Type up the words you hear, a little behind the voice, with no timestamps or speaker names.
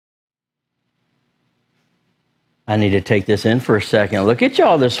I need to take this in for a second. Look at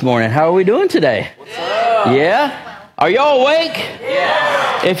y'all this morning. How are we doing today? What's up? Yeah? Are y'all awake?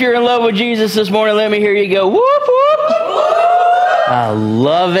 Yeah. If you're in love with Jesus this morning, let me hear you go, whoop, whoop. I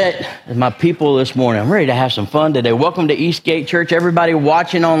love it. My people this morning, I'm ready to have some fun today. Welcome to Eastgate Church. Everybody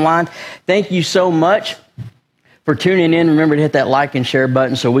watching online, thank you so much for tuning in. Remember to hit that like and share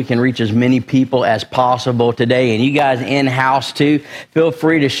button so we can reach as many people as possible today. And you guys in-house too, feel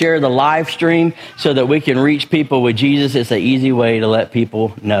free to share the live stream so that we can reach people with Jesus. It's an easy way to let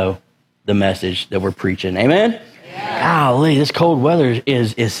people know the message that we're preaching. Amen? Yeah. Golly, this cold weather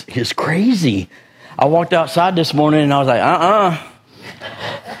is crazy. I walked outside this morning and I was like, I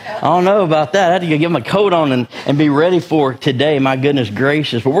don't know about that. I had to go get my coat on and be ready for today. My goodness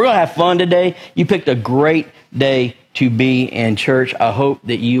gracious. But we're going to have fun today. You picked a great day to be in church. I hope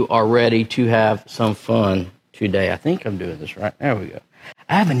that you are ready to have some fun today. I think I'm doing this right. There we go.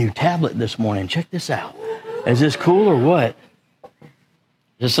 I have a new tablet this morning. Check this out. Is this cool or what?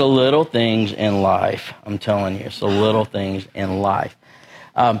 Just the little things in life. I'm telling you, it's the little things in life.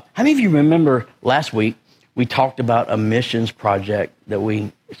 How many of you remember last week we talked about a missions project that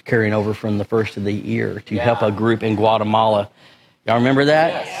we is carrying over from the first of the year to help a group in Guatemala? Y'all remember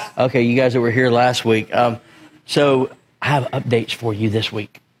that? Yes. Okay, you guys that were here last week. So I have updates for you this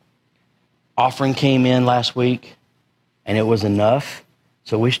week. Offering came in last week, and it was enough.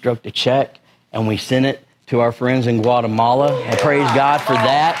 So we struck the check, and we sent it to our friends in Guatemala, and praise God for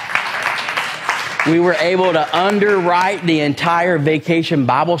that. We were able to underwrite the entire Vacation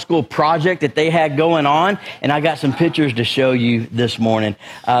Bible School project that they had going on, and I got some pictures to show you this morning.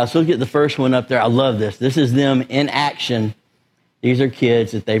 So look at the first one up there. I love this. This is them in action. These are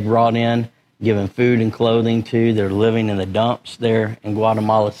kids that they brought in, given food and clothing to. They're living in the dumps there in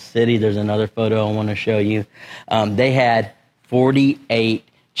Guatemala City. There's another photo I want to show you. They had 48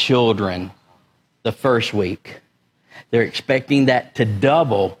 children the first week. They're expecting that to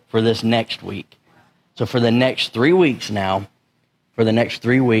double for this next week. So for the next 3 weeks now, they're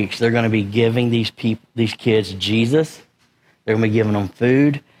going to be giving these kids Jesus. They're going to be giving them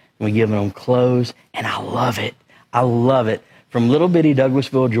food. They're going to be giving them clothes. And I love it. I love it. From little bitty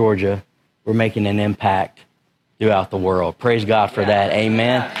Douglasville, Georgia, we're making an impact throughout the world. Praise God for that.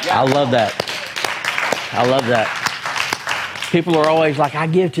 Amen. I love that. I love that. People are always like, I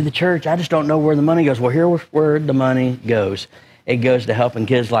give to the church. I just don't know where the money goes. Well, here's where the money goes. It goes to helping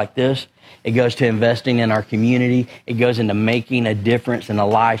kids like this. It goes to investing in our community. It goes into making a difference in the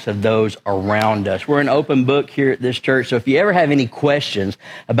lives of those around us. We're an open book here at this church. So if you ever have any questions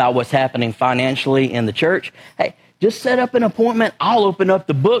about what's happening financially in the church, hey, just set up an appointment. I'll open up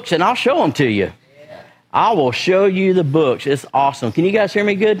the books and I'll show them to you. Yeah. I will show you the books. It's awesome. Can you guys hear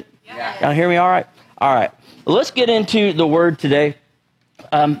me good? Yeah. Y'all hear me all right? All right. Let's get into the word today.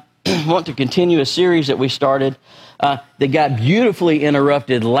 I want to continue a series that we started that got beautifully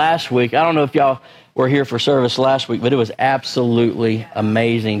interrupted last week. I don't know if y'all were here for service last week, but it was absolutely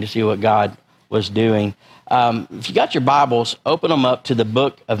amazing to see what God was doing. If you got your Bibles, open them up to the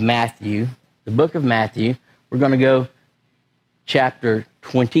book of Matthew. The book of Matthew. We're going to go chapter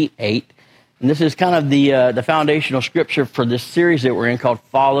 28. And this is kind of the foundational scripture for this series that we're in called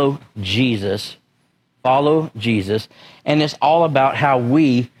Follow Jesus. Follow Jesus. And it's all about how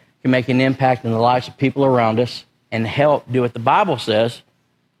we can make an impact in the lives of people around us and help do what the Bible says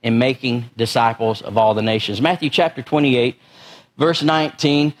in making disciples of all the nations. Matthew chapter 28, verse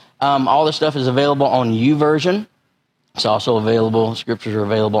 19. All this stuff is available on YouVersion. It's also available, scriptures are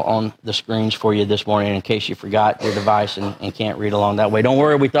available on the screens for you this morning in case you forgot your device and can't read along that way. Don't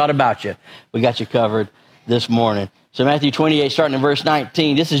worry, we thought about you. We got you covered this morning. So Matthew 28, starting in verse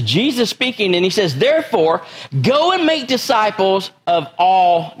 19, this is Jesus speaking, and he says, therefore, go and make disciples of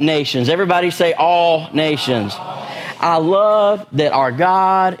all nations. Everybody say all nations. I love that our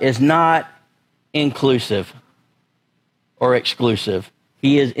God is not inclusive or exclusive.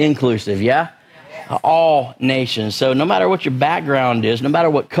 He is inclusive, yeah? All nations. So no matter what your background is, no matter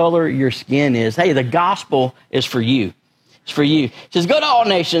what color your skin is, hey, the gospel is for you. It's for you. It says, go to all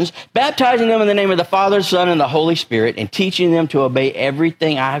nations, baptizing them in the name of the Father, Son, and the Holy Spirit, and teaching them to obey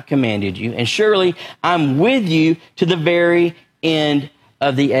everything I have commanded you. And surely I'm with you to the very end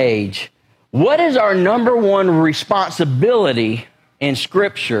of the age. What is our number one responsibility in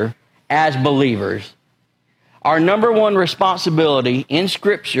Scripture as believers? Our number one responsibility in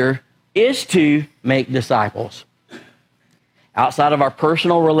Scripture is to make disciples. Outside of our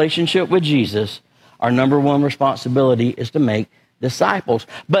personal relationship with Jesus, our number one responsibility is to make disciples.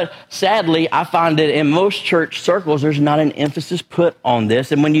 But sadly, I find that in most church circles, there's not an emphasis put on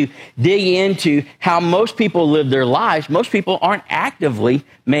this. And when you dig into how most people live their lives, most people aren't actively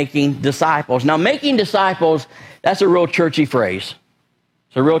making disciples. Now, making disciples, that's a real churchy phrase.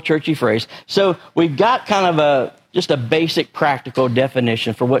 It's a real churchy phrase. So we've got kind of just a basic practical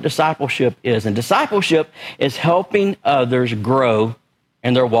definition for what discipleship is. And discipleship is helping others grow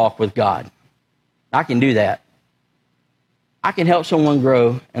in their walk with God. I can do that. I can help someone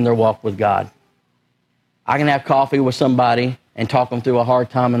grow in their walk with God. I can have coffee with somebody and talk them through a hard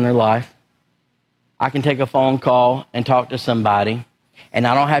time in their life. I can take a phone call and talk to somebody, and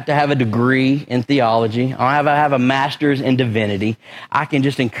I don't have to have a degree in theology. I don't have to have a master's in divinity. I can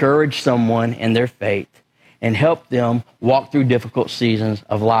just encourage someone in their faith and help them walk through difficult seasons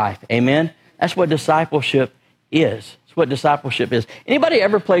of life. Amen? That's what discipleship is. That's what discipleship is. Anybody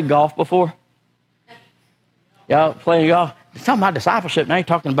ever played golf before? Y'all playing golf? It's talking about discipleship. Now you're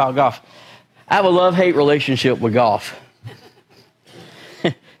talking about golf. I have a love-hate relationship with golf.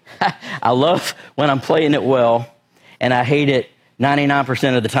 I love when I'm playing it well, and I hate it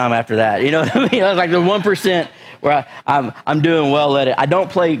 99% of the time after that. You know what I mean? It's like the 1% where I'm doing well at it. I don't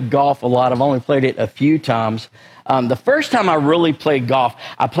play golf a lot. I've only played it a few times. The first time I really played golf,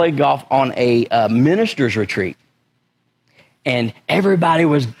 I played golf on a minister's retreat. And everybody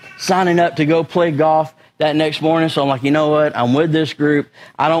was signing up to go play golf that next morning. So I'm like, you know what? I'm with this group.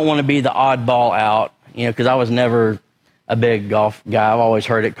 I don't want to be the oddball out, because I was never a big golf guy. I've always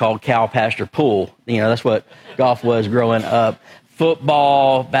heard it called cow pasture pool. That's what golf was growing up.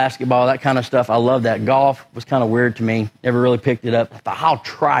 Football, basketball, that kind of stuff. I love that. Golf was kind of weird to me. Never really picked it up. I thought, I'll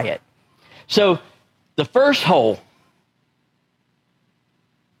try it. So the first hole,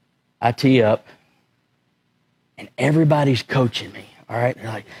 I tee up, and everybody's coaching me. All right. They're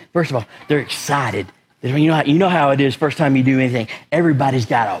like, first of all, they're excited. You know how it is first time you do anything. Everybody's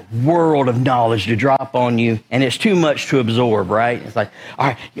got a world of knowledge to drop on you, and it's too much to absorb, right? It's like, all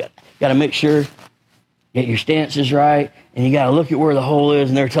right, you got to make sure get your stance is right, and you got to look at where the hole is,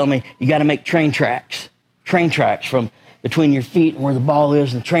 and they're telling me you got to make train tracks from between your feet and where the ball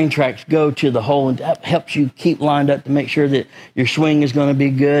is, and the train tracks go to the hole, and that helps you keep lined up to make sure that your swing is going to be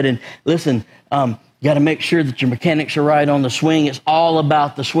good. And listen, you got to make sure that your mechanics are right on the swing. It's all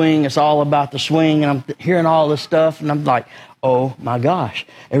about the swing. It's all about the swing. And I'm hearing all this stuff, and I'm like, oh, my gosh.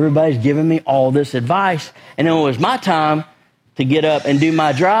 Everybody's giving me all this advice. And then when it was my time to get up and do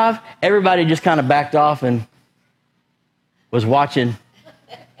my drive, everybody just kind of backed off and was watching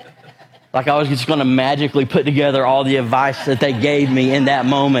like I was just going to magically put together all the advice that they gave me in that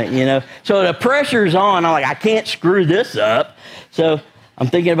moment, So the pressure's on. I'm like, I can't screw this up. So I'm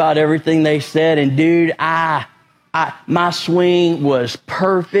thinking about everything they said, and dude, my swing was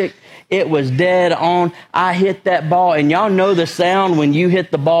perfect. It was dead on. I hit that ball, and y'all know the sound when you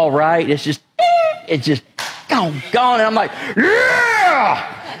hit the ball right. It's just gone. And I'm like,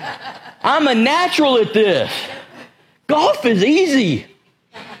 yeah! I'm a natural at this. Golf is easy.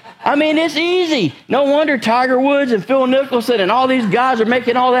 I mean, it's easy. No wonder Tiger Woods and Phil Mickelson and all these guys are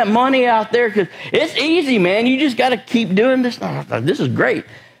making all that money out there, because it's easy, man. You just got to keep doing this. This is great.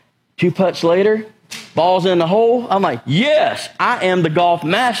 2 putts later, ball's in the hole. I'm like, yes, I am the golf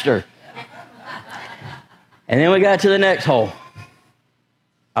master. And then we got to the next hole.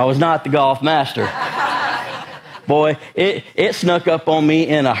 I was not the golf master. Boy, it snuck up on me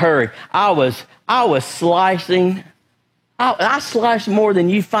in a hurry. I was slicing. I sliced more than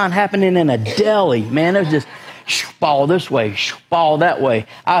you find happening in a deli, man. It was just ball this way, ball that way.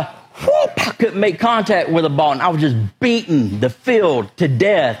 I couldn't make contact with the ball, and I was just beating the field to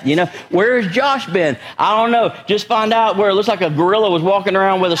death. Where's Josh been? I don't know. Just find out where it looks like a gorilla was walking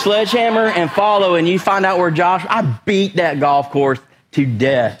around with a sledgehammer and follow, and you find out where Josh. I beat that golf course to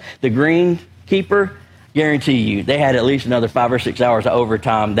death. The greenkeeper, guarantee you, they had at least another 5 or 6 hours of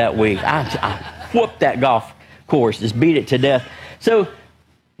overtime that week. I whooped that golf course, just beat it to death. So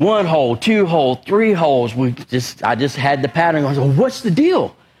 1 hole, 2 holes, 3 holes. I just had the pattern. I was like, what's the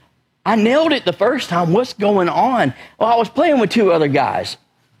deal? I nailed it the first time. What's going on? Well, I was playing with 2 other guys.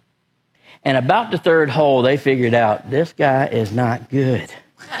 And about the 3rd hole, they figured out this guy is not good.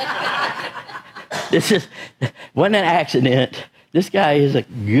 Wasn't an accident. This guy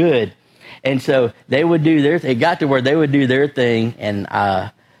isn't good. And so they would do their thing. It got to where they would do their thing, and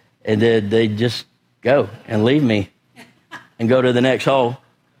then they just go and leave me and go to the next hole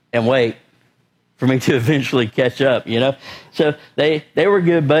and wait for me to eventually catch up, So they were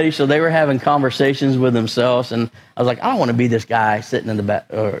good buddies, so they were having conversations with themselves, and I was like, I don't want to be this guy sitting in the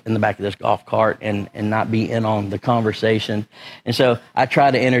back of this golf cart and not be in on the conversation. And so I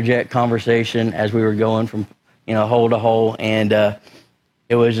tried to interject conversation as we were going from hole to hole. And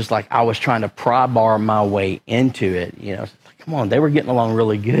it was just like I was trying to pry bar my way into it. Come on, they were getting along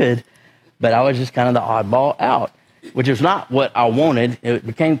really good, but I was just kind of the oddball out, which is not what I wanted. It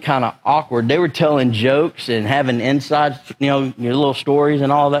became kind of awkward. They were telling jokes and having insides, your little stories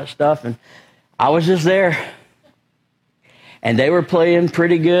and all that stuff, and I was just there. And they were playing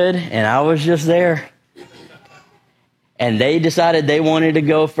pretty good, and I was just there. And they decided they wanted to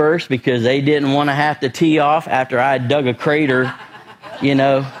go first because they didn't want to have to tee off after I had dug a crater,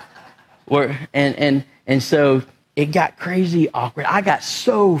 and so it got crazy awkward. I got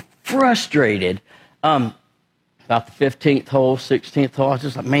so frustrated. About the 15th hole, 16th hole, I was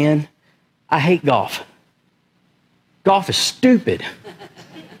just like, man, I hate golf. Golf is stupid.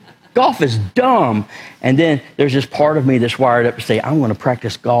 Golf is dumb. And then there's this part of me that's wired up to say, I'm going to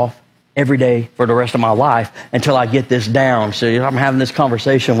practice golf every day for the rest of my life until I get this down. So I'm having this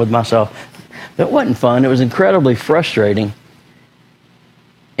conversation with myself. But it wasn't fun. It was incredibly frustrating.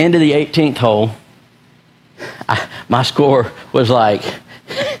 Into the 18th hole, my score was like,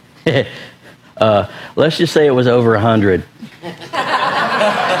 let's just say it was over 100.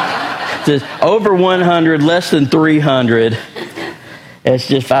 Just over 100, less than 300. It's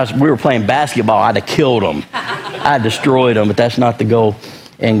just, if we were playing basketball, I'd have killed them. I'd destroyed them, but that's not the goal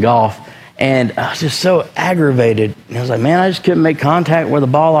in golf. And I was just so aggravated. And I was like, man, I just couldn't make contact with the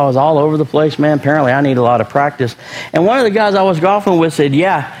ball. I was all over the place, man. Apparently, I need a lot of practice. And one of the guys I was golfing with said,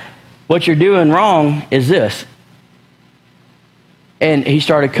 yeah, what you're doing wrong is this. And he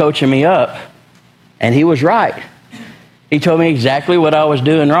started coaching me up. And he was right. He told me exactly what I was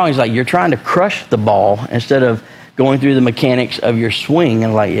doing wrong. He's like, you're trying to crush the ball instead of going through the mechanics of your swing.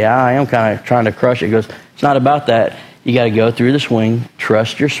 And like, yeah, I am kind of trying to crush it. He goes, it's not about that. You got to go through the swing,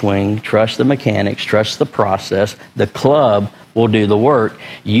 trust your swing, trust the mechanics, trust the process. The club will do the work.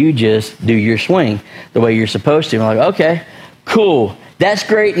 You just do your swing the way you're supposed to. I'm like, okay, cool. That's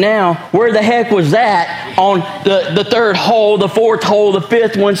great now. Where the heck was that on the third hole, the fourth hole, the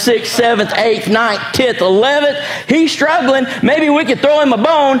fifth one, sixth, seventh, eighth, ninth, 10th, 11th? He's struggling. Maybe we could throw him a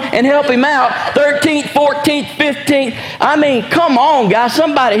bone and help him out. 13th, 14th, 15th. I mean, come on, guys.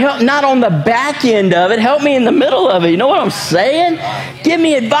 Somebody help. Not on the back end of it. Help me in the middle of it. You know what I'm saying? Give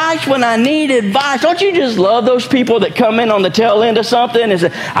me advice when I need advice. Don't you just love those people that come in on the tail end of something and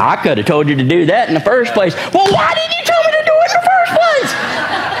say, I could have told you to do that in the first place. Well, why didn't you tell me to do it in the first place?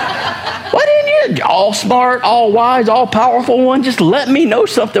 Why didn't you? All smart, all wise, all powerful one, just let me know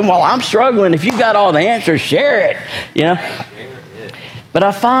something while I'm struggling. If you got all the answers, share it, But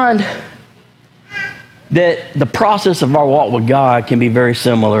I find that the process of our walk with God can be very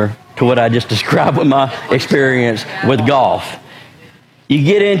similar to what I just described with my experience with golf. You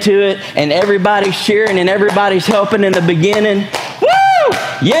get into it, and everybody's cheering, and everybody's helping in the beginning. Woo!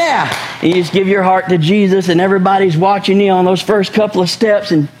 Yeah! And you just give your heart to Jesus, and everybody's watching you on those first couple of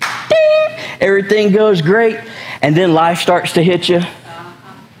steps, and ding, everything goes great. And then life starts to hit you,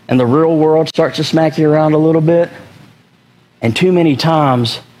 and the real world starts to smack you around a little bit. And too many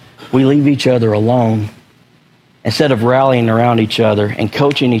times, we leave each other alone instead of rallying around each other and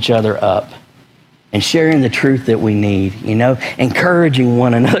coaching each other up and sharing the truth that we need, encouraging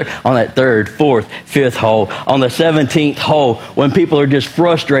one another on that third, fourth, fifth hole, on the 17th hole when people are just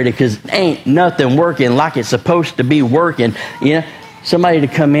frustrated because ain't nothing working like it's supposed to be working. Somebody to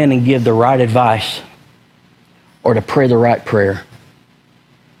come in and give the right advice, or to pray the right prayer,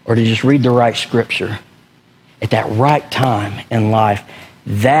 or to just read the right scripture at that right time in life.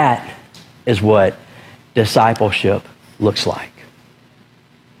 That is what discipleship looks like.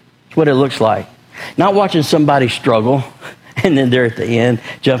 It's what it looks like. Not watching somebody struggle and then they're at the end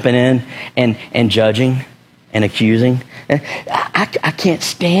jumping in and judging and accusing. I can't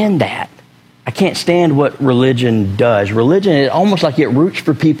stand that. I can't stand what religion does. Religion, it's almost like it roots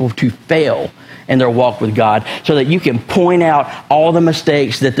for people to fail in their walk with God so that you can point out all the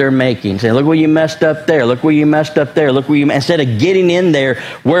mistakes that they're making. Saying, look where you messed up there. Look where you messed up there. Look where you... Instead of getting in there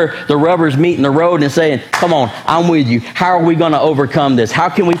where the rubber's meeting the road and saying, come on, I'm with you. How are we going to overcome this? How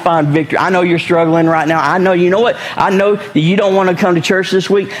can we find victory? I know you're struggling right now. I know, you know what? I know that you don't want to come to church this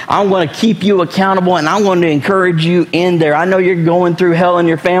week. I'm going to keep you accountable, and I'm going to encourage you in there. I know you're going through hell in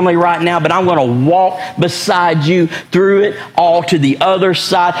your family right now, but I'm going to walk beside you through it all to the other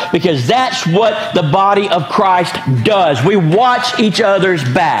side, because that's what the body of Christ does. We watch each other's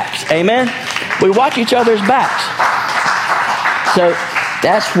backs. Amen? We watch each other's backs. So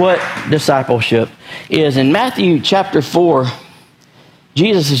that's what discipleship is. In Matthew chapter 4,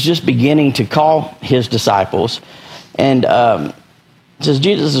 Jesus is just beginning to call his disciples. And it says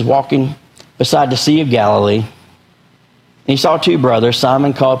Jesus is walking beside the Sea of Galilee. And he saw two brothers,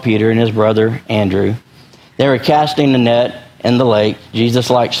 Simon called Peter and his brother Andrew. They were casting the net in the lake. Jesus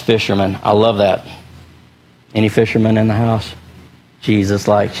likes fishermen. I love that. Any fishermen in the house? Jesus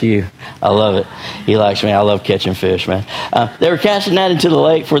likes you. I love it. He likes me. I love catching fish, man. They were casting that into the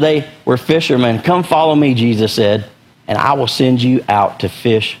lake, for they were fishermen. Come follow me, Jesus said, and I will send you out to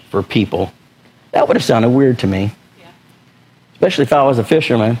fish for people. That would have sounded weird to me, especially if I was a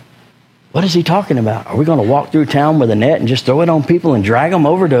fisherman. What is he talking about? Are we going to walk through town with a net and just throw it on people and drag them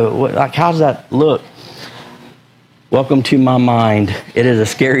over to, like, how does that look? Welcome to my mind. It is a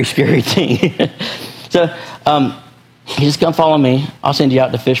scary, scary thing. So he just come follow me. I'll send you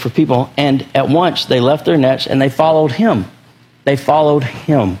out to fish for people. And at once they left their nets and they followed him. They followed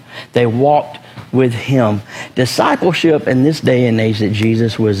him. They walked with him. Discipleship in this day and age that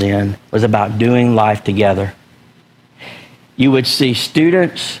Jesus was in was about doing life together. You would see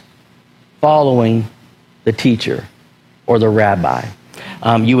students following the teacher or the rabbi.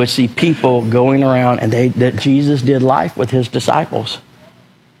 You would see people going around, and that Jesus did life with his disciples.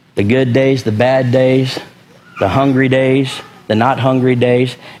 The good days, the bad days, the hungry days, the not hungry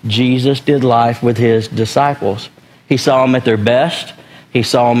days. Jesus did life with his disciples. He saw them at their best. He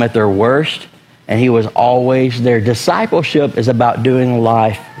saw them at their worst. And he was always there. Discipleship is about doing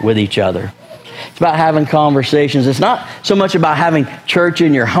life with each other. It's about having conversations. It's not so much about having church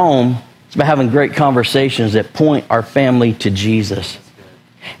in your home. It's about having great conversations that point our family to Jesus.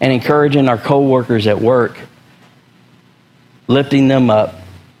 And encouraging our coworkers at work, lifting them up,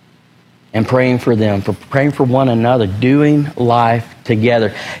 and praying for them, for praying for one another, doing life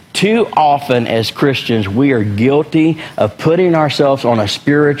together. Too often as Christians, we are guilty of putting ourselves on a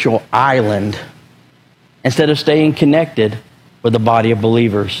spiritual island instead of staying connected with the body of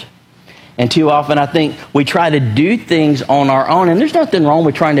believers. And too often, I think we try to do things on our own. And there's nothing wrong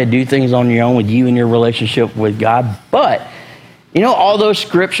with trying to do things on your own with you and your relationship with God. But, you know, all those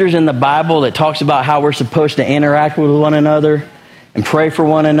scriptures in the Bible that talks about how we're supposed to interact with one another and pray for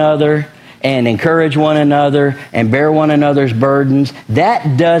one another and encourage one another and bear one another's burdens,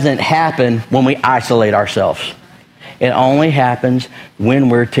 that doesn't happen when we isolate ourselves. It only happens when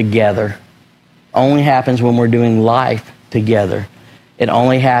we're together. Only happens when we're doing life together. It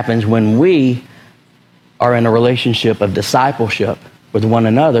only happens when we are in a relationship of discipleship with one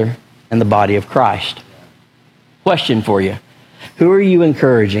another in the body of Christ. Question for you. Who are you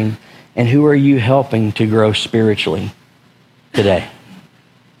encouraging and who are you helping to grow spiritually today?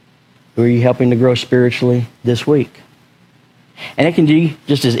 Who are you helping to grow spiritually this week? And it can be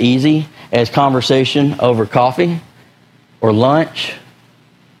just as easy as conversation over coffee or lunch,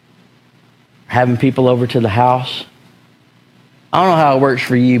 having people over to the house. I don't know how it works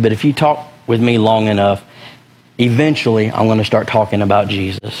for you, but if you talk with me long enough, eventually I'm going to start talking about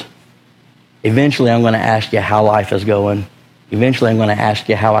Jesus. Eventually I'm going to ask you how life is going. Eventually I'm going to ask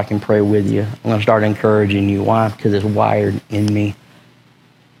you how I can pray with you. I'm going to start encouraging you. Why? Because it's wired in me.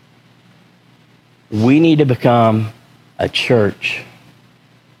 We need to become a church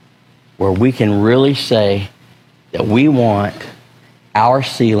where we can really say that we want our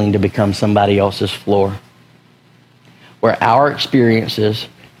ceiling to become somebody else's floor. Where our experiences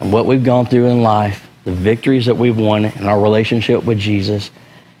and what we've gone through in life, the victories that we've won in our relationship with Jesus,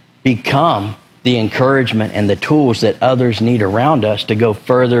 become the encouragement and the tools that others need around us to go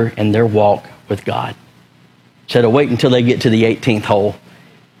further in their walk with God. Instead of waiting until they get to the 18th hole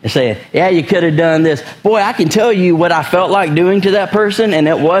and saying, yeah, you could have done this. Boy, I can tell you what I felt like doing to that person, and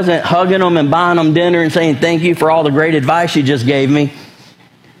it wasn't hugging them and buying them dinner and saying thank you for all the great advice you just gave me.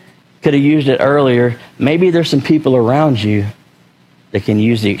 Could have used it earlier. Maybe there's some people around you that can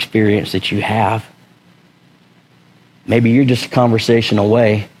use the experience that you have. Maybe you're just a conversation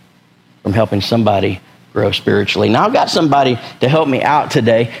away from helping somebody grow spiritually. Now, I've got somebody to help me out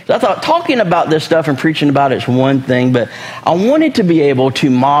today. So I thought talking about this stuff and preaching about it is one thing, but I wanted to be able to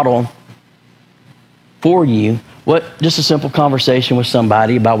model for you what just a simple conversation with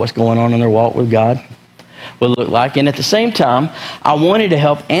somebody about what's going on in their walk with God would look like. And at the same time, I wanted to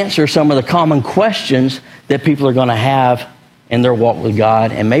help answer some of the common questions that people are going to have in their walk with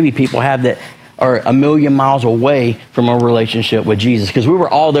God, and maybe people have that are a million miles away from a relationship with Jesus, because we were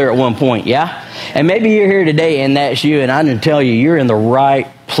all there at one point, yeah? And maybe you're here today and that's you, and I'm going to tell you, you're in the right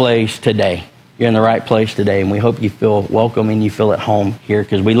place today. You're in the right place today, and we hope you feel welcome and you feel at home here,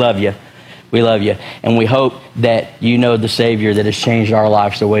 because we love you. We love you, and we hope that you know the Savior that has changed our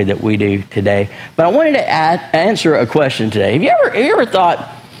lives the way that we do today. But I wanted to answer a question today. Have you ever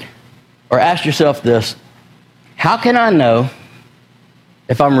thought or asked yourself this: how can I know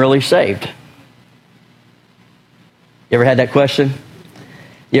if I'm really saved? You ever had that question?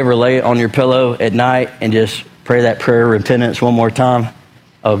 You ever lay on your pillow at night and just pray that prayer of repentance one more time?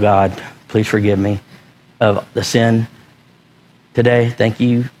 Oh God, please forgive me. of the sin today. Thank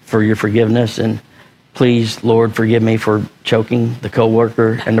you for your forgiveness. And please, Lord, forgive me for choking the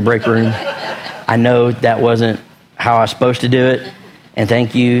coworker in the break room. I know that wasn't how I was supposed to do it. And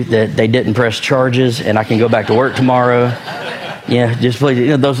thank you that they didn't press charges and I can go back to work tomorrow. Yeah, just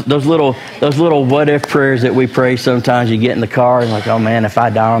please, those little what if prayers that we pray sometimes. You get in the car and like, oh man, if I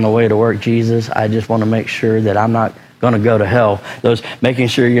die on the way to work, Jesus, I just want to make sure that I'm not going to go to hell. Those making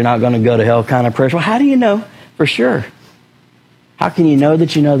sure you're not going to go to hell kind of prayers. Well, how do you know for sure? How can you know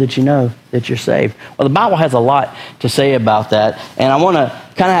that you know that you know that you're saved? Well, the Bible has a lot to say about that. And I want to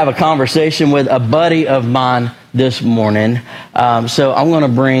kind of have a conversation with a buddy of mine this morning. So I'm going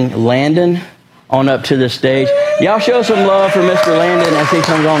to bring Landon on up to the stage. Y'all show some love for Mr. Landon as he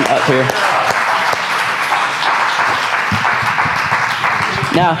comes on up here.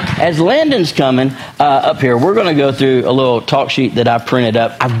 Now, as Landon's coming up here, we're going to go through a little talk sheet that I printed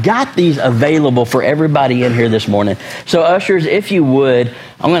up. I've got these available for everybody in here this morning. So, ushers, if you would,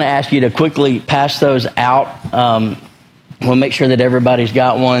 I'm going to ask you to quickly pass those out. We'll make sure that everybody's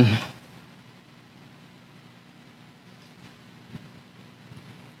got one.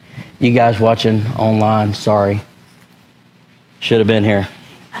 You guys watching online, sorry. Should have been here.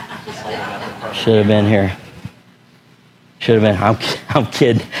 Should have been here. Should have been. I'm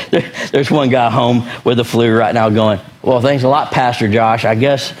kidding. There's one guy home with the flu right now going, well, thanks a lot, Pastor Josh. I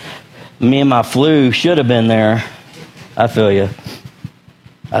guess me and my flu should have been there. I feel you.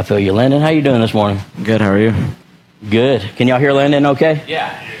 I feel you. Landon, how you doing this morning? Good. How are you? Good. Can y'all hear Landon okay?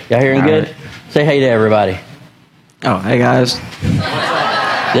 Yeah. Y'all hearing good? Right. Say hey to everybody. Oh, hey, guys.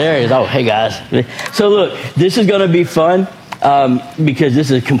 There it is. Oh, hey, guys. So, look, this is going to be fun because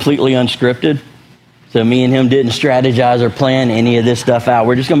this is completely unscripted. So me and him didn't strategize or plan any of this stuff out.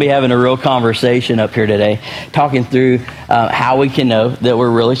 We're just going to be having a real conversation up here today, talking through how we can know that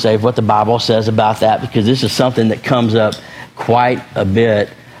we're really saved, what the Bible says about that, because this is something that comes up quite a bit.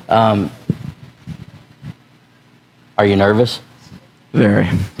 Are you nervous? Very.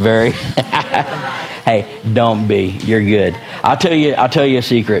 Very? Hey, don't be. You're good. I'll tell you a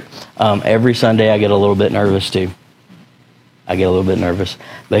secret. Every Sunday I get a little bit nervous too. I get a little bit nervous.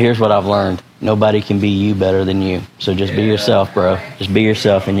 But here's what I've learned. Nobody can be you better than you. So just be yourself, bro. Just be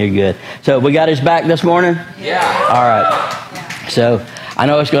yourself and you're good. So we got his back this morning? Yeah. All right. So I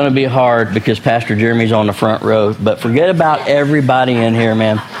know it's going to be hard because Pastor Jeremy's on the front row, but forget about everybody in here,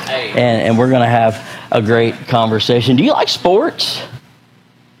 man. And we're going to have a great conversation. Do you like sports?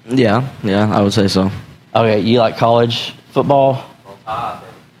 Yeah, I would say so. Okay, you like college football?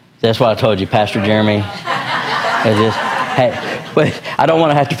 That's what I told you, Pastor Jeremy. Hey, but I don't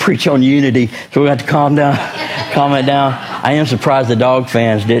want to have to preach on unity, so we have to calm it down. I am surprised the dog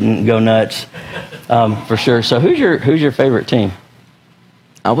fans didn't go nuts, for sure. So who's your favorite team?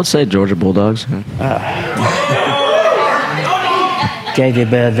 I would say Georgia Bulldogs. Georgia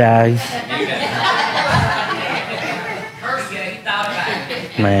Bulldogs.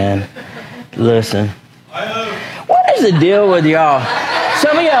 Man, listen. What is the deal with y'all?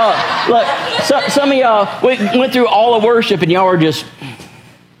 Some of y'all, look, some of y'all went through all of worship and y'all were just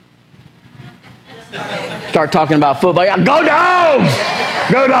start talking about football. Y'all, go Dogs!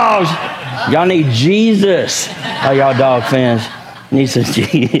 Go Dogs! Y'all need Jesus. Oh, y'all dog fans. Need some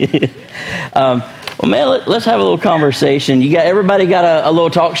Jesus. Well, man, let's have a little conversation. Everybody got a little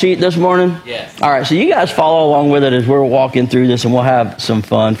talk sheet this morning? Yes. All right, so you guys follow along with it as we're walking through this, and we'll have some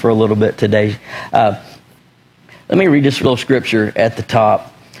fun for a little bit today. Let me read this little scripture at the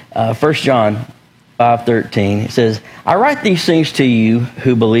top. 1 John 5:13. It says, I write these things to you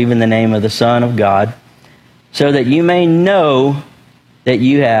who believe in the name of the Son of God, so that you may know that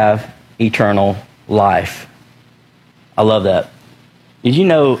you have eternal life. I love that. Did you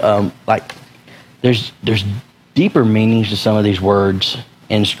know, there's deeper meanings to some of these words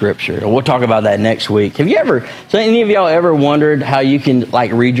in Scripture. And we'll talk about that next week. So any of y'all ever wondered how you can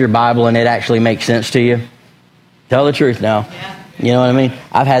read your Bible and it actually makes sense to you? Tell the truth now. Yeah. You know what I mean?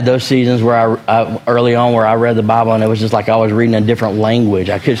 I've had those seasons where I early on where I read the Bible and it was just like I was reading a different language.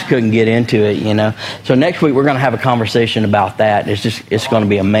 I just couldn't get into it, you know. So next week we're going to have a conversation about that. It's going to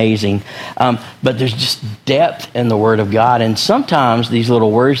be amazing. But there's just depth in the Word of God, and sometimes these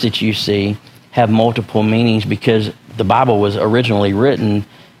little words that you see have multiple meanings because the Bible was originally written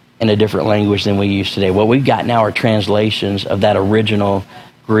in a different language than we use today. What we've got now are translations of that original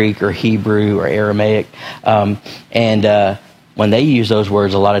Greek or Hebrew or Aramaic. When they use those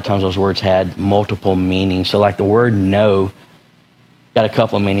words, a lot of times those words had multiple meanings. So like the word know got a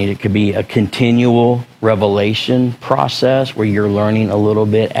couple of meanings. It could be a continual revelation process where you're learning a little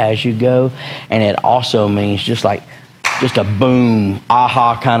bit as you go. And it also means just like just a boom,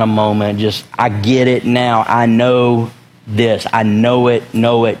 aha kind of moment. Just, I get it now. I know this. I know it.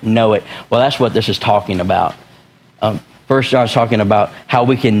 Well, that's what this is talking about. First John's talking about how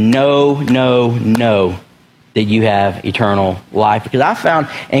we can know that you have eternal life. Because I found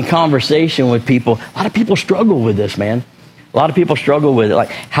in conversation with people, a lot of people struggle with this, man. A lot of people struggle with it. Like,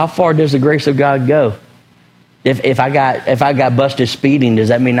 how far does the grace of God go? If I got busted speeding, does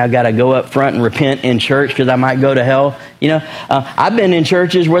that mean I've got to go up front and repent in church because I might go to hell? You know, I've been in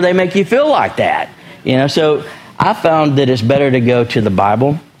churches where they make you feel like that. You know, so I found that it's better to go to the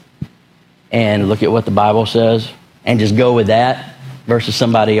Bible and look at what the Bible says and just go with that versus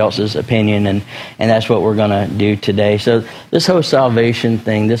somebody else's opinion. And that's what we're going to do today. So this whole salvation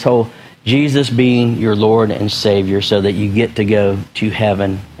thing, this whole Jesus being your Lord and Savior so that you get to go to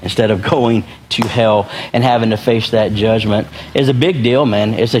heaven instead of going to hell and having to face that judgment is a big deal,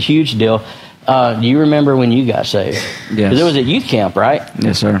 man. It's a huge deal. Do you remember when you got saved? Yes. 'Cause it was at youth camp, right?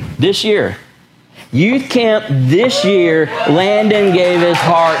 Yes, sir. This year. Youth camp this year, Landon gave his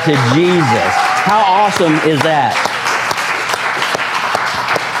heart to Jesus. How awesome is that?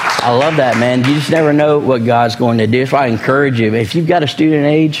 I love that, man. You just never know what God's going to do. So I encourage you, if you've got a student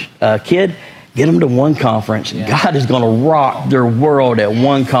age kid, get them to one conference. Yeah. God is going to rock their world at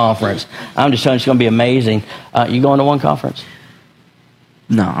one conference. I'm just telling you, it's going to be amazing. You going to one conference?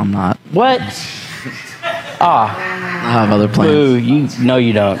 No, I'm not. What? I have other plans. Boo, no,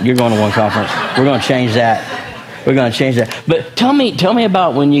 you don't. You're going to one conference. We're going to change that. But tell me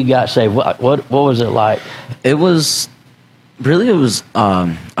about when you got saved. What was it like? It was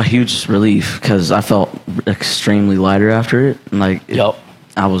a huge relief because I felt extremely lighter after it. And Yep.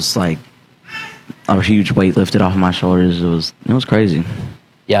 I was like a huge weight lifted off of my shoulders. It was crazy.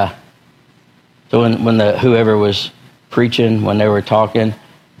 Yeah. So when whoever was preaching, when they were talking,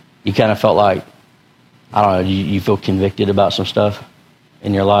 you kind of felt like, I don't know, you feel convicted about some stuff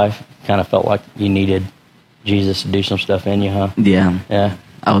in your life? Kind of felt like you needed Jesus to do some stuff in you, huh? Yeah. Yeah.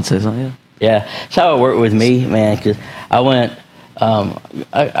 I would say so, yeah. Yeah. That's how it worked with me, man, because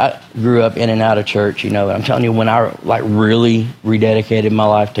I grew up in and out of church, you know, and I'm telling you, when I really rededicated my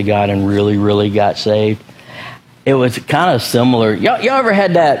life to God and really, really got saved, it was kind of similar. Y'all ever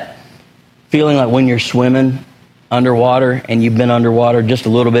had that feeling like when you're swimming underwater and you've been underwater just a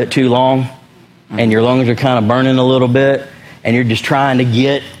little bit too long and your lungs are kind of burning a little bit and you're just trying to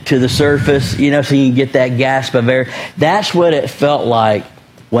get to the surface, you know, so you can get that gasp of air? That's what it felt like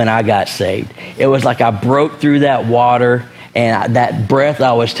when I got saved. It was like I broke through that water, and that breath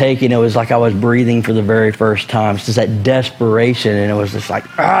I was taking, it was like I was breathing for the very first time. It's just that desperation, and it was just like,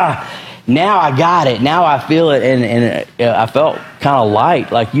 now I got it. Now I feel it, and I felt kind of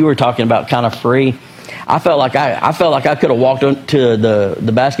light, like you were talking about, kind of free. I felt like I could have walked onto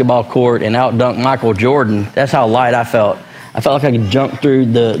the basketball court and out-dunked Michael Jordan. That's how light I felt. I felt like I could jump through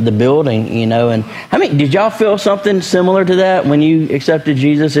the building, you know. And I mean, did y'all feel something similar to that when you accepted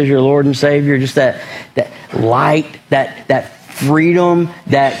Jesus as your Lord and Savior? Just that light, that freedom,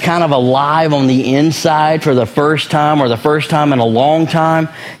 that kind of alive on the inside for the first time, or the first time in a long time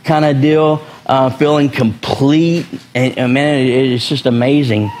kind of deal, feeling complete. And man, it's just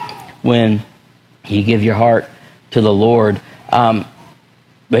amazing when you give your heart to the Lord. But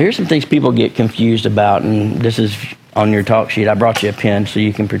here's some things people get confused about, and this is on your talk sheet. I brought you a pen so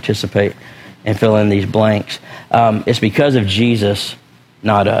you can participate and fill in these blanks. It's because of Jesus,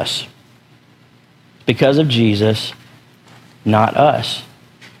 not us. Because of Jesus, not us.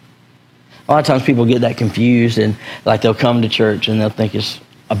 A lot of times people get that confused, and like they'll come to church and they'll think it's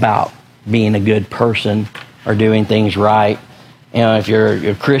about being a good person or doing things right. You know, if you're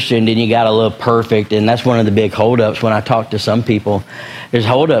a Christian, then you got to live perfect, and that's one of the big holdups when I talk to some people. There's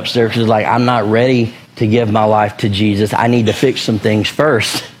holdups there because, like, I'm not ready to give my life to Jesus. I need to fix some things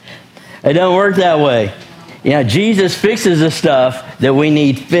first. It don't work that way. You know, Jesus fixes the stuff that we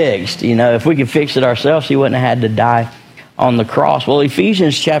need fixed. You know, if we could fix it ourselves, he wouldn't have had to die on the cross. Well,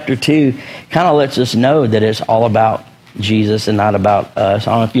 Ephesians chapter 2 kind of lets us know that it's all about Jesus and not about us.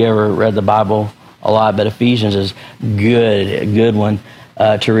 I don't know if you ever read the Bible a lot, but Ephesians is a good one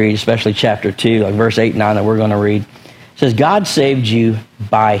to read, especially chapter 2, like verse 8 and 9 that we're going to read. It says, God saved you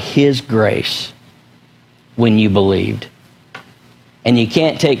by his grace when you believed. And you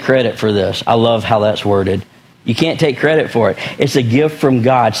can't take credit for this. I love how that's worded. You can't take credit for it. It's a gift from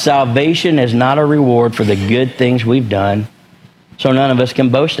God. Salvation is not a reward for the good things we've done, so none of us can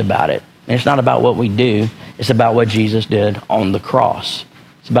boast about it. And it's not about what we do. It's about what Jesus did on the cross.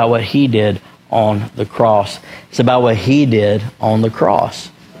 It's about what he did on the cross. It's about what he did on the cross.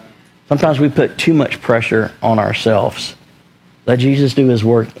 Sometimes we put too much pressure on ourselves. Let Jesus do his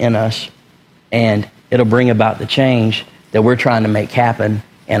work in us, and it'll bring about the change that we're trying to make happen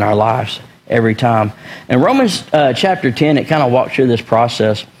in our lives every time. In Romans chapter 10, it kind of walks through this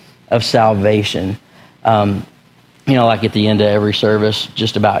process of salvation. Like at the end of every service,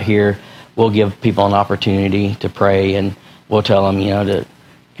 just about here, we'll give people an opportunity to pray, and we'll tell them, to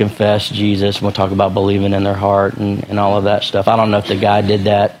confess Jesus. We'll talk about believing in their heart and all of that stuff. I don't know if the guy did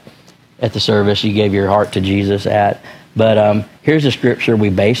that at the service you gave your heart to Jesus at, but here's the scripture we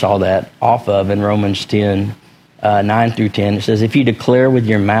base all that off of in Romans 10, 9 through 10. It says, if you declare with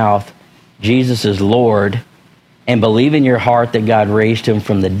your mouth Jesus is Lord and believe in your heart that God raised him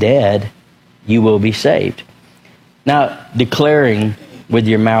from the dead, you will be saved. Now, declaring with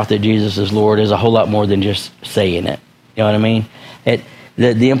your mouth that Jesus is Lord is a whole lot more than just saying it. You know what I mean?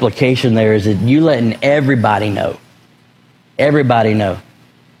 The implication there is that you letting everybody know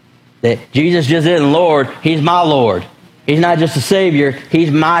that Jesus just isn't Lord, he's my Lord. He's not just a Savior,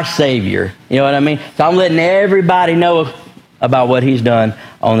 he's my Savior. You know what I mean? So I'm letting everybody know about what he's done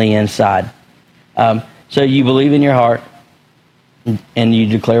on the inside. So you believe in your heart and you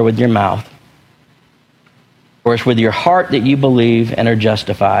declare with your mouth. For it's with your heart that you believe and are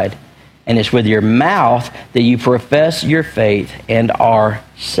justified, and it's with your mouth that you profess your faith and are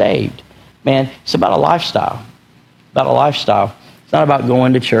saved. Man, it's about a lifestyle. It's not about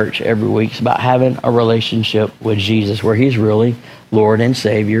going to church every week. It's about having a relationship with Jesus where he's really Lord and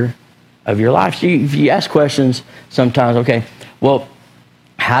Savior of your life. So if you ask questions sometimes, okay, well,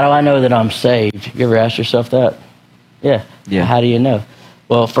 how do I know that I'm saved? You ever ask yourself that? Yeah. How do you know?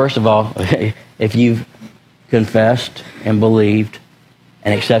 Well, first of all, if you've confessed and believed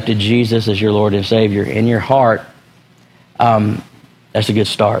and accepted Jesus as your Lord and Savior in your heart, that's a good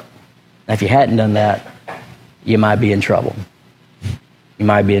start. Now, if you hadn't done that, you might be in trouble.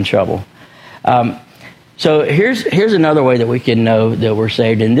 So here's another way that we can know that we're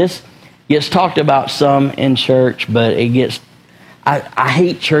saved, and this gets talked about some in church, but I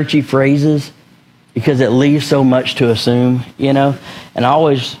hate churchy phrases because it leaves so much to assume, and I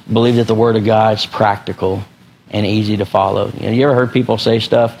always believe that the Word of God is practical and easy to follow. You ever heard people say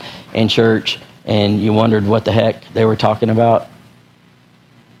stuff in church and you wondered what the heck they were talking about?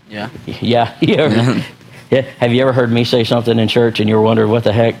 Yeah. Yeah. Have you ever heard me say something in church and you were wondering what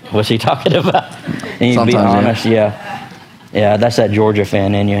the heck was he talking about? And you'd be honest, yeah, that's that Georgia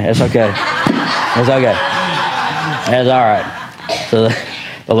fan in you. It's okay. It's okay. It's all right. So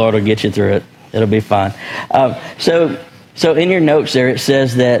the Lord will get you through it. It'll be fine. So in your notes there, it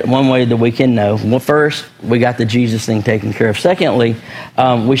says that one way that we can know, well, first, we got the Jesus thing taken care of. Secondly,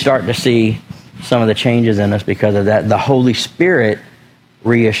 we start to see some of the changes in us because of that. The Holy Spirit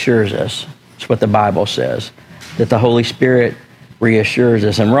reassures us. That's what the Bible says, that the Holy Spirit reassures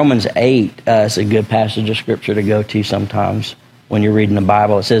us. And Romans 8 is a good passage of Scripture to go to sometimes when you're reading the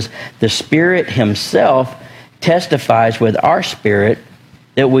Bible. It says, the Spirit himself testifies with our spirit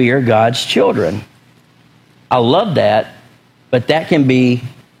that we are God's children. I love that, but that can be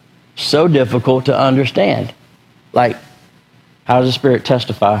so difficult to understand. Like, how does the Spirit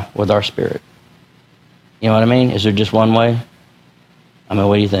testify with our spirit? You know what I mean? Is there just one way? I mean,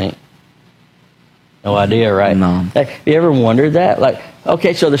 what do you think? No idea, right? No. Have you ever wondered that? Like,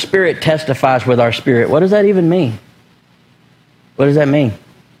 okay, so the Spirit testifies with our spirit. What does that even mean? What does that mean?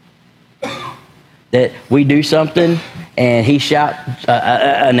 That we do something and he shouts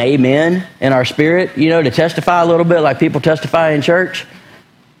an amen in our spirit, to testify a little bit like people testify in church?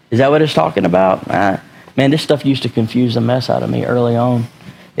 Is that what it's talking about? Man, this stuff used to confuse the mess out of me early on.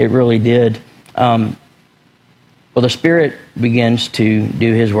 It really did. Well, the Spirit begins to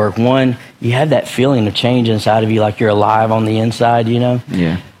do his work. One, you have that feeling of change inside of you, like you're alive on the inside,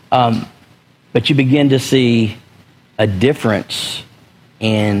 Yeah. But you begin to see a difference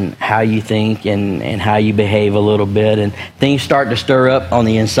in how you think and how you behave a little bit. And things start to stir up on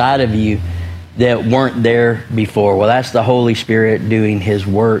the inside of you that weren't there before. Well, that's the Holy Spirit doing his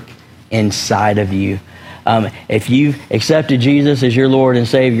work inside of you. If you've accepted Jesus as your Lord and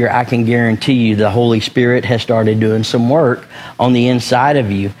Savior, I can guarantee you the Holy Spirit has started doing some work on the inside of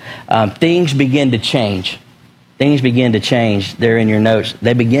you. Things begin to change. Things begin to change. They're in your notes.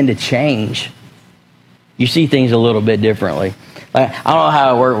 They begin to change. You see things a little bit differently. Like, I don't know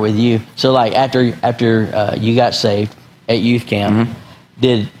how it worked with you. So, like, after you got saved at youth camp,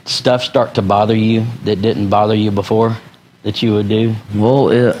 did stuff start to bother you that didn't bother you before that you would do?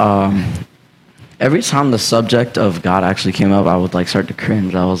 Well, every time the subject of God actually came up, I would start to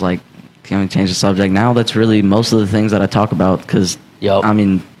cringe. I was like, can we change the subject? Now that's really most of the things that I talk about because, I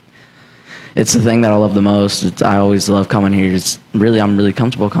mean, it's the thing that I love the most. I always love coming here. I'm really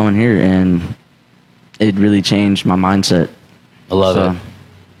comfortable coming here, and it really changed my mindset. I love it.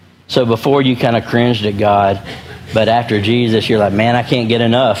 So before you kind of cringed at God, But after Jesus, you're like, man, I can't get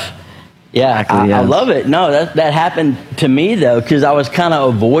enough. Yeah, exactly, I love it. No, that happened to me, though, because I was kind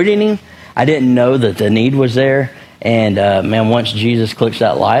of avoiding him. I didn't know that the need was there. And, man, once Jesus clicks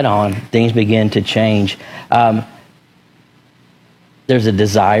that light on, things begin to change. There's a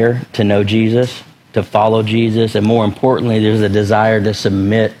desire to know Jesus, to follow Jesus, and more importantly, there's a desire to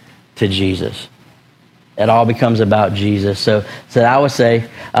submit to Jesus. It all becomes about Jesus. So I would say,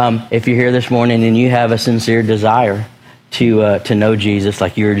 if you're here this morning and you have a sincere desire to know Jesus,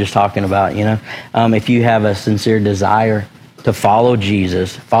 like you were just talking about, if you have a sincere desire to follow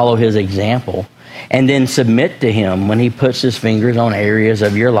Jesus, follow his example, and then submit to him when he puts his fingers on areas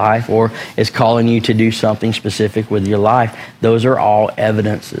of your life or is calling you to do something specific with your life, those are all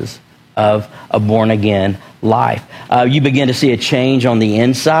evidences of a born-again life. You begin to see a change on the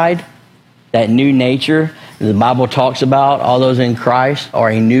inside. That new nature the Bible talks about, all those in Christ are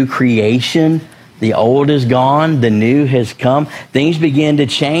a new creation. The old is gone, the new has come. Things begin to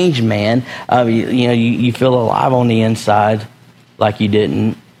change, man. You feel alive on the inside like you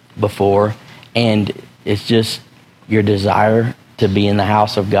didn't before. And it's just your desire to be in the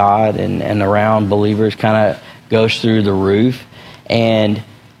house of God and around believers kind of goes through the roof. And,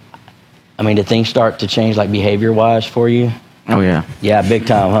 did things start to change like behavior-wise for you? Oh, yeah. Yeah, big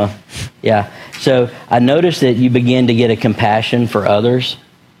time, huh? Yeah. So I noticed that you begin to get a compassion for others.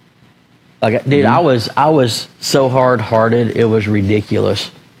 Like, dude, I was so hard-hearted, it was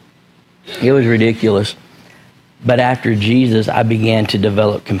ridiculous. It was ridiculous. But after Jesus, I began to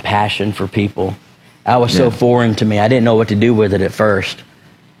develop compassion for people. I was so foreign to me. I didn't know what to do with it at first.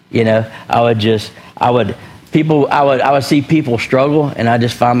 I would see people struggle, and I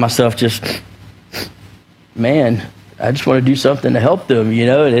just find myself man, I just want to do something to help them,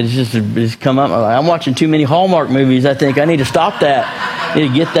 It's just come up. I'm watching too many Hallmark movies. I think I need to stop that. I need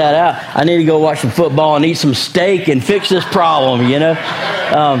to get that out. I need to go watch some football and eat some steak and fix this problem,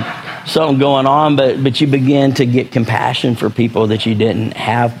 Something going on, but you begin to get compassion for people that you didn't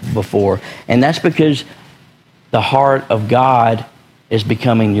have before. And that's because the heart of God is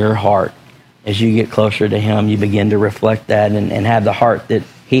becoming your heart. As you get closer to him, you begin to reflect that and have the heart that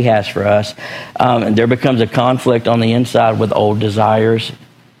he has for us. And there becomes a conflict on the inside with old desires.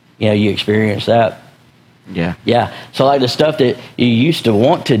 You experience that. Yeah. Yeah. So like the stuff that you used to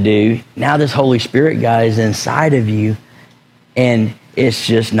want to do, now this Holy Spirit guy is inside of you, and it's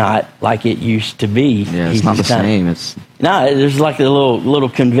just not like it used to be. Yeah, it's not the same. There's like a little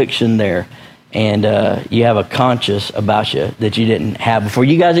conviction there. And you have a conscience about you that you didn't have before.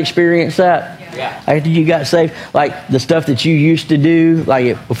 You guys experienced that? Yeah. After you got saved? Like the stuff that you used to do,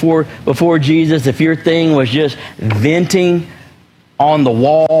 like before Jesus, if your thing was just venting on the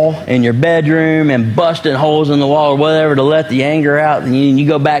wall in your bedroom and busting holes in the wall or whatever to let the anger out, and you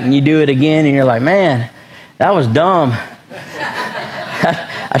go back and you do it again, and you're like, man, that was dumb.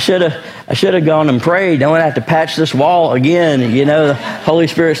 I should have gone and prayed. Don't have to patch this wall again. The Holy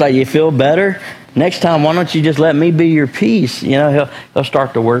Spirit's like, you feel better? Next time, why don't you just let me be your peace? He'll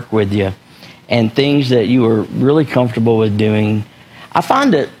start to work with you. And things that you were really comfortable with doing. I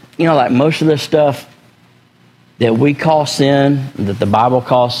find that, like most of the stuff that we call sin, that the Bible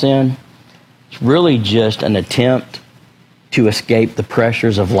calls sin, it's really just an attempt to escape the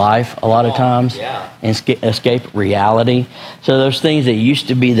pressures of life a lot of times and escape reality. So those things that used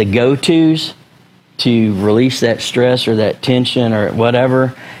to be the go-tos to release that stress or that tension or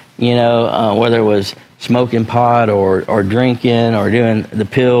whatever, whether it was smoking pot or drinking or doing the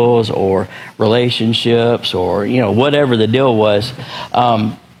pills or relationships or, whatever the deal was,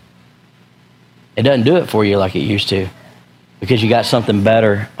 it doesn't do it for you like it used to, because you got something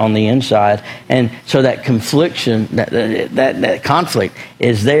better on the inside. And so that confliction, that conflict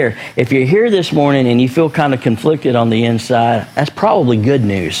is there. If you're here this morning and you feel kind of conflicted on the inside, that's probably good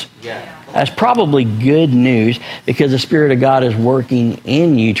news. Yeah. That's probably good news, because the Spirit of God is working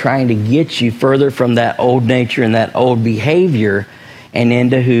in you, trying to get you further from that old nature and that old behavior and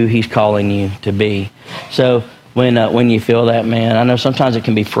into who he's calling you to be. So when you feel that, man, I know sometimes it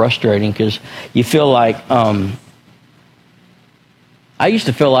can be frustrating because you feel like, I used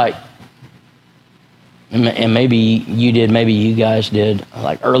to feel like, and maybe you did, maybe you guys did,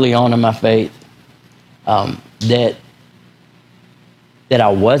 like early on in my faith, that I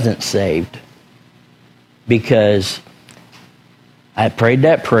wasn't saved because I prayed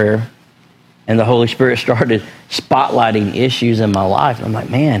that prayer and the Holy Spirit started spotlighting issues in my life. And I'm like,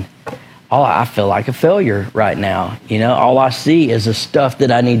 man, I feel like a failure right now. All I see is the stuff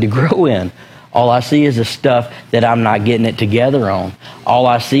that I need to grow in. All I see is the stuff that I'm not getting it together on. All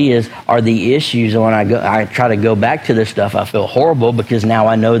I see are the issues. And when I try to go back to this stuff, I feel horrible because now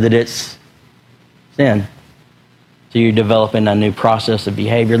I know that it's sin. So you're developing a new process of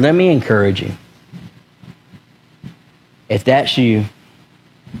behavior. Let me encourage you. If that's you,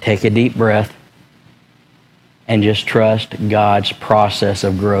 take a deep breath and just trust God's process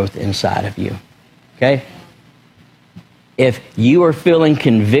of growth inside of you. Okay? If you are feeling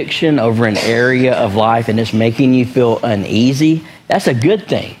conviction over an area of life and it's making you feel uneasy, that's a good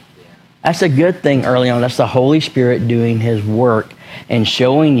thing. That's a good thing early on. That's the Holy Spirit doing His work and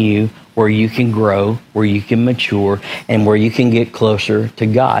showing you where you can grow, where you can mature, and where you can get closer to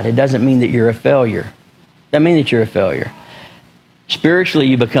God. It doesn't mean that you're a failure. It doesn't mean that you're a failure. Spiritually,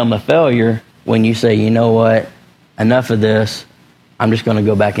 you become a failure when you say, you know what, enough of this. I'm just going to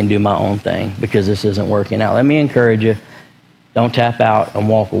go back and do my own thing because this isn't working out. Let me encourage you. Don't tap out and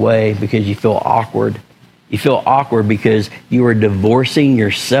walk away because you feel awkward. You feel awkward because you are divorcing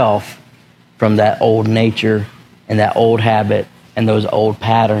yourself from that old nature and that old habit and those old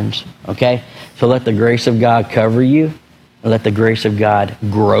patterns, okay? So let the grace of God cover you and let the grace of God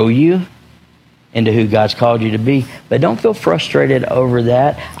grow you into who God's called you to be. But don't feel frustrated over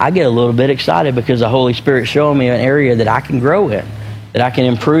that. I get a little bit excited because the Holy Spirit's showing me an area that I can grow in, that I can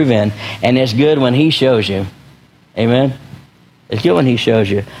improve in. And it's good when He shows you. Amen? It's good when He shows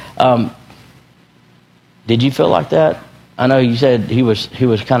you. Did you feel like that? I know you said he was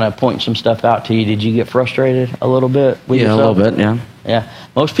kind of pointing some stuff out to you. Did you get frustrated a little bit with yourself? Yeah, a little bit, yeah. Yeah.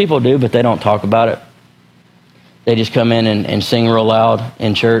 Most people do, but they don't talk about it. They just come in and sing real loud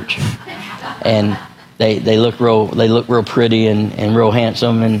in church. And they look real pretty and real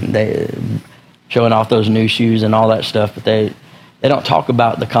handsome, and they showing off those new shoes and all that stuff, but they don't talk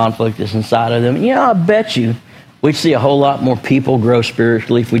about the conflict that's inside of them. You know, I bet you we'd see a whole lot more people grow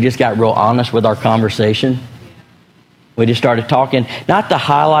spiritually if we just got real honest with our conversation. We just started talking, not to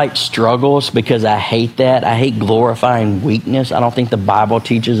highlight struggles, because I hate that. I hate glorifying weakness. I don't think the Bible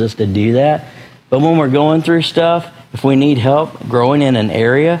teaches us to do that. But when we're going through stuff, if we need help growing in an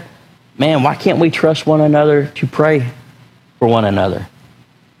area, man, why can't we trust one another to pray for one another?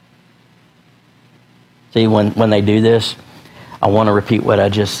 See, when they do this, I want to repeat what I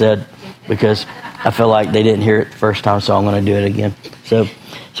just said because I feel like they didn't hear it the first time, so I'm going to do it again.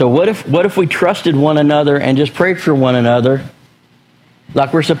 So what if we trusted one another and just prayed for one another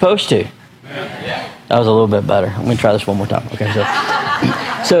like we're supposed to? That was a little bit better. I'm going to try this one more time. Okay,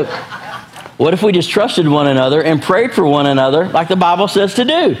 so what if we just trusted one another and prayed for one another like the Bible says to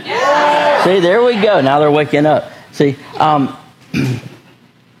do? See, there we go. Now they're waking up. See,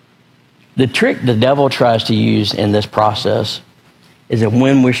 the trick the devil tries to use in this process is that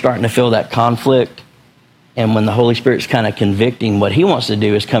when we're starting to feel that conflict and when the Holy Spirit's kind of convicting, what he wants to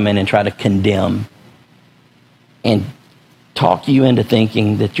do is come in and try to condemn and talk you into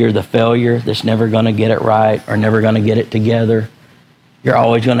thinking that you're the failure that's never going to get it right or never going to get it together. You're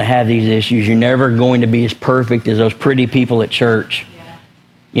always going to have these issues. You're never going to be as perfect as those pretty people at church.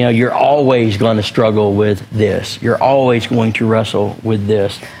 You know, you're always going to struggle with this. You're always going to wrestle with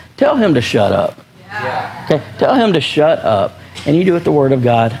this. Tell him to shut up. Okay? Tell him to shut up. And you do what the Word of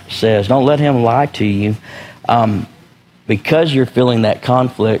God says. Don't let him lie to you. Because you're feeling that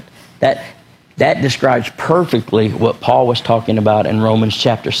conflict, that describes perfectly what Paul was talking about in Romans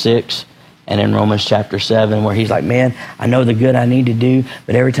chapter 6 and in Romans chapter 7, where he's like, man, I know the good I need to do,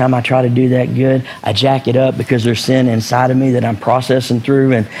 but every time I try to do that good, I jack it up because there's sin inside of me that I'm processing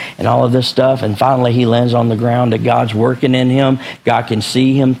through and all of this stuff. And finally, he lands on the ground that God's working in him. God can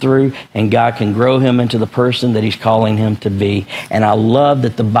see him through, and God can grow him into the person that he's calling him to be. And I love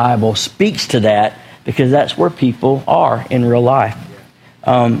that the Bible speaks to that because that's where people are in real life.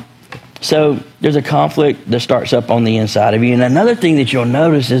 So there's a conflict that starts up on the inside of you. And another thing that you'll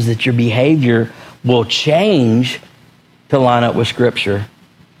notice is that your behavior will change to line up with Scripture.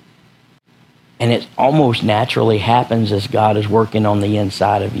 And it almost naturally happens as God is working on the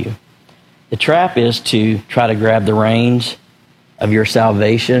inside of you. The trap is to try to grab the reins of your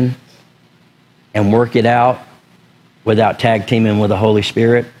salvation and work it out without tag teaming with the Holy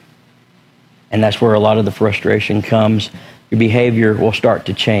Spirit. And that's where a lot of the frustration comes. Your behavior will start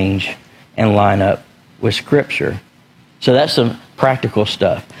to change and line up with Scripture. So that's some practical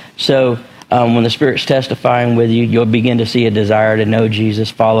stuff. So when the Spirit's testifying with you, you'll begin to see a desire to know Jesus,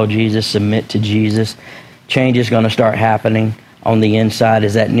 follow Jesus, submit to Jesus. Change is going to start happening on the inside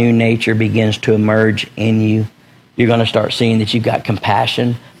as that new nature begins to emerge in you. You're going to start seeing that you've got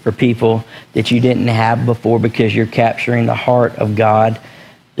compassion for people that you didn't have before because you're capturing the heart of God.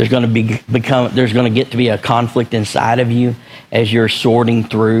 There's going to get to be a conflict inside of you as you're sorting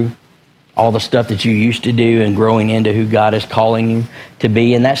through all the stuff that you used to do and growing into who God is calling you to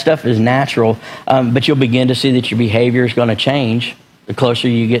be. And that stuff is natural, but you'll begin to see that your behavior is going to change the closer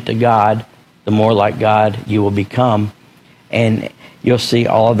you get to God the more like God you will become. And you'll see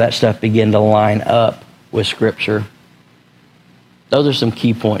all of that stuff begin to line up with Scripture. Those are some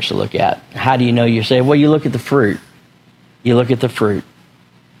key points to look at. How do you know you're saved? Well, you look at the fruit. You look at the fruit.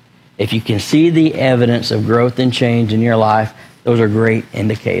 If you can see the evidence of growth and change in your life, those are great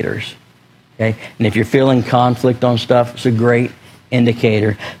indicators. Okay? And if you're feeling conflict on stuff, it's a great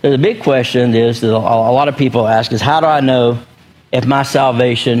indicator. The big question is that a lot of people ask is, how do I know if my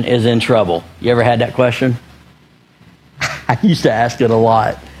salvation is in trouble? You ever had that question? I used to ask it a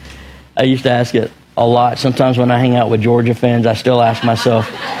lot. Sometimes when I hang out with Georgia fans, I still ask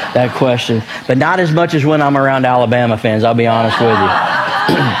myself that question. But not as much as when I'm around Alabama fans, I'll be honest with you.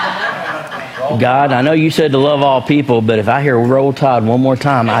 God, I know you said to love all people, but if I hear Roll Tide one more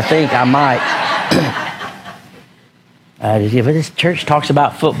time, I think I might. But this church talks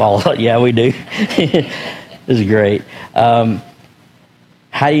about football. Yeah, we do. This is great. How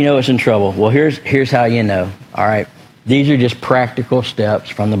do you know it's in trouble? Well, here's how you know. All right. These are just practical steps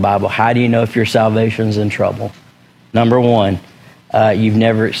from the Bible. How do you know if your salvation's in trouble? Number one, you've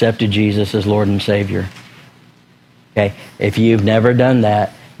never accepted Jesus as Lord and Savior. Okay? If you've never done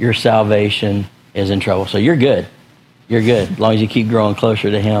that, your salvation is in trouble. So you're good. You're good as long as you keep growing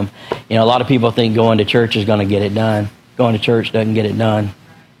closer to Him. You know, a lot of people think going to church is going to get it done. Going to church doesn't get it done.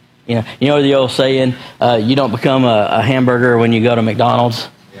 You know the old saying, you don't become a hamburger when you go to McDonald's.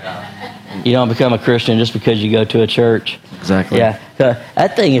 Yeah. You don't become a Christian just because you go to a church. Exactly. Yeah.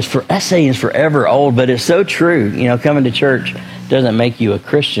 That saying is forever old, but it's so true. You know, coming to church doesn't make you a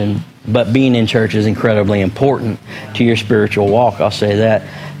Christian, but being in church is incredibly important to your spiritual walk. I'll say that.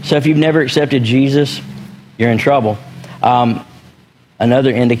 So if you've never accepted Jesus, you're in trouble.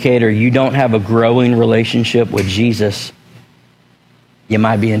 Another indicator, you don't have a growing relationship with Jesus, you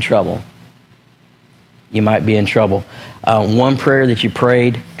might be in trouble. You might be in trouble. One prayer that you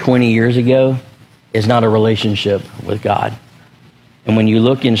prayed 20 years ago is not a relationship with God. And when you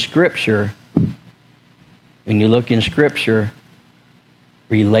look in Scripture,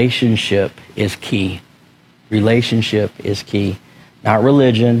 relationship is key. Relationship is key. Not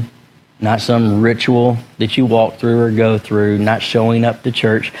religion, not some ritual that you walk through or go through, not showing up to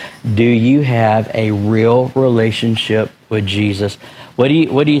church. Do you have a real relationship with Jesus? What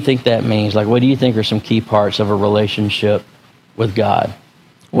do you think that means? Like, what do you think are some key parts of a relationship with God?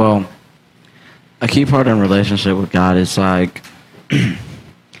 Well, a key part in a relationship with God is like, I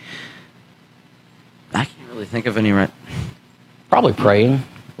can't really think of any. Probably praying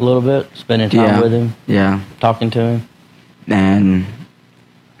a little bit, spending time with Him. Yeah. Talking to Him. And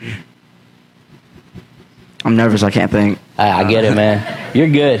I'm nervous. I can't think. I get it, man. You're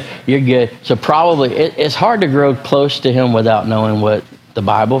good. So probably it's hard to grow close to Him without knowing what the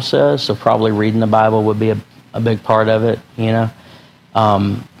Bible says. So probably reading the Bible would be a big part of it, you know.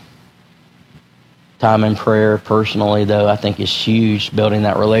 Time in prayer, personally, though, I think is huge, building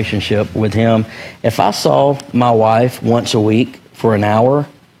that relationship with Him. If I saw my wife once a week for an hour,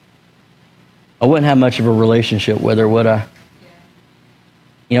 I wouldn't have much of a relationship with her, would I?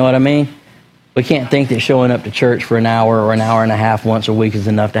 You know what I mean? We can't think that showing up to church for an hour or an hour and a half once a week is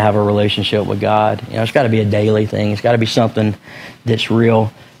enough to have a relationship with God. You know, it's got to be a daily thing. It's got to be something that's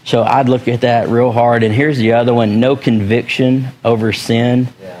real. So I'd look at that real hard. And here's the other one: no conviction over sin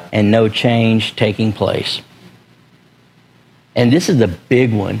and no change taking place. And this is the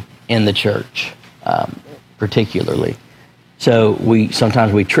big one in the church, particularly. So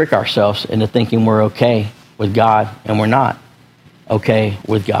sometimes we trick ourselves into thinking we're okay with God, and we're not okay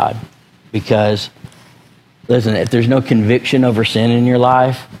with God. Because, listen, if there's no conviction over sin in your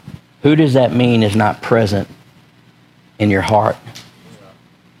life, who does that mean is not present in your heart?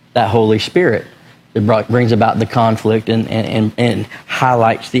 That Holy Spirit that brings about the conflict and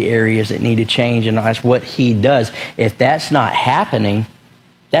highlights the areas that need to change, and that's what He does. If that's not happening,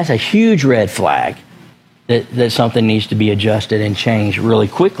 that's a huge red flag that something needs to be adjusted and changed really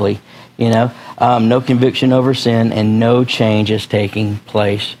quickly. You know, no conviction over sin and no change is taking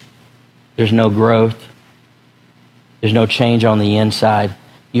place. There's no growth. There's no change on the inside.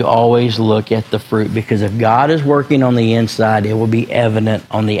 You always look at the fruit, because if God is working on the inside, it will be evident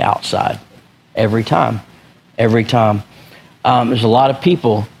on the outside. Every time. Every time. There's a lot of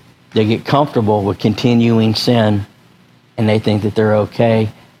people that get comfortable with continuing sin, and they think that they're okay.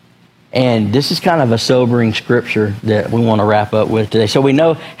 And this is kind of a sobering scripture that we want to wrap up with today. So we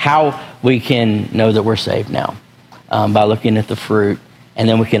know how we can know that we're saved now, by looking at the fruit. And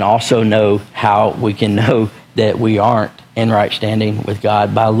then we can also know how we can know that we aren't in right standing with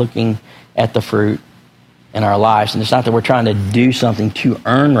God, by looking at the fruit in our lives. And it's not that we're trying to do something to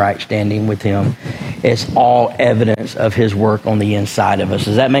earn right standing with Him. It's all evidence of His work on the inside of us.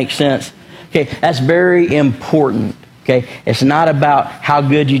 Does that make sense? Okay, that's very important. Okay, it's not about how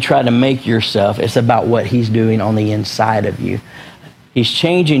good you try to make yourself. It's about what he's doing on the inside of you. He's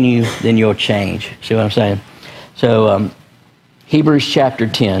changing you, then you'll change. See what I'm saying? So, Hebrews chapter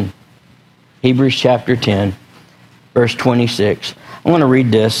 10. Hebrews chapter 10, verse 26. I want to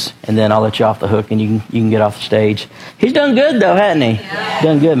read this, and then I'll let you off the hook, and you can get off the stage. He's done good, though, hasn't he? Yeah.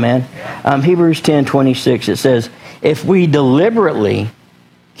 Done good, man. Hebrews 10, 26, it says, if we deliberately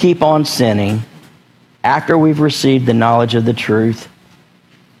keep on sinning after we've received the knowledge of the truth,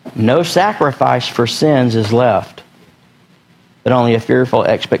 no sacrifice for sins is left, but only a fearful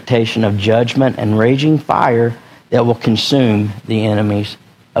expectation of judgment and raging fire that will consume the enemies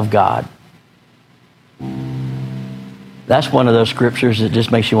of God. That's one of those scriptures that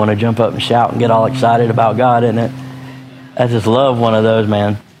just makes you want to jump up and shout and get all excited about God, isn't it? I just love one of those,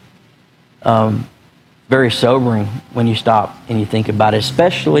 man. Very sobering when you stop and you think about it,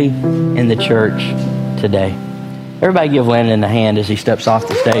 especially in the church today. Everybody give Landon a hand as he steps off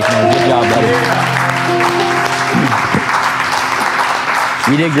the stage, man. Good job, buddy.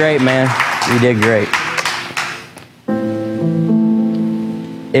 You did great, man. You did great.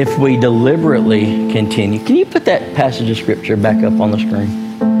 If we deliberately continue. Can you put that passage of scripture back up on the screen?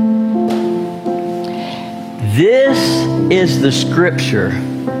 This is the scripture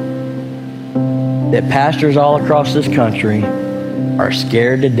that pastors all across this country are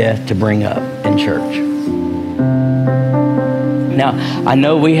scared to death to bring up in church. Now, I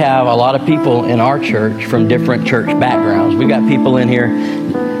know we have a lot of people in our church from different church backgrounds. We got people in here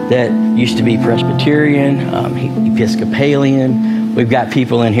that used to be Presbyterian, Episcopalian. We've got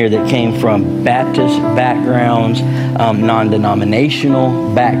people in here that came from Baptist backgrounds,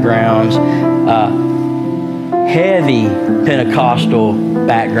 non-denominational backgrounds, heavy Pentecostal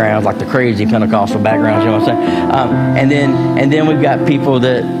backgrounds, like the crazy Pentecostal backgrounds, you know what I'm saying? And then we've got people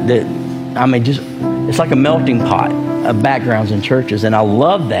that I mean, just it's like a melting pot of backgrounds in churches, and I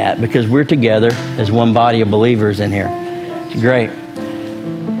love that because we're together as one body of believers in here. It's great.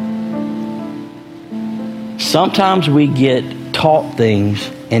 Sometimes we get taught things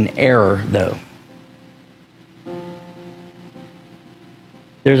in error, though.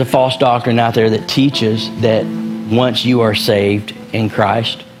 There's a false doctrine out there that teaches that once you are saved in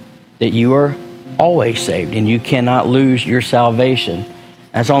Christ, that you are always saved and you cannot lose your salvation.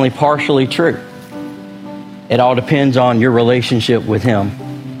 That's only partially true. It all depends on your relationship with Him.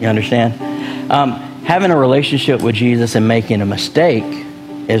 You understand? Having a relationship with Jesus and making a mistake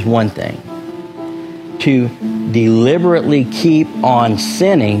is one thing. To deliberately keep on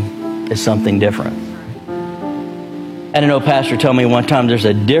sinning is something different. I had an old pastor tell me one time there's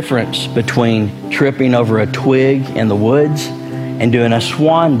a difference between tripping over a twig in the woods and doing a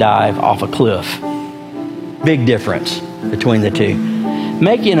swan dive off a cliff. Big difference between the two.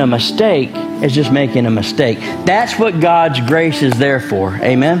 Making a mistake is just making a mistake. That's what God's grace is there for.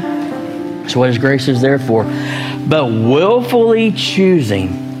 Amen? That's what His grace is there for. But willfully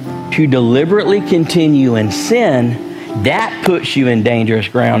choosing to deliberately continue in sin, that puts you in dangerous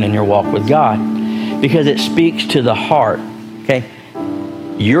ground in your walk with God because it speaks to the heart. Okay?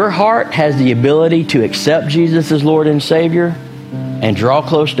 Your heart has the ability to accept Jesus as Lord and Savior and draw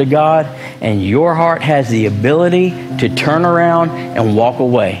close to God, and your heart has the ability to turn around and walk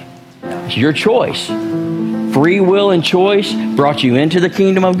away. It's your choice. Free will and choice brought you into the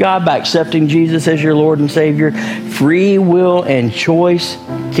kingdom of God by accepting Jesus as your Lord and Savior. Free will and choice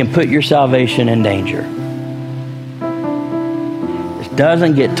can put your salvation in danger. It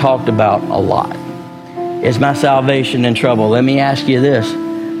doesn't get talked about a lot. Is my salvation in trouble? Let me ask you this.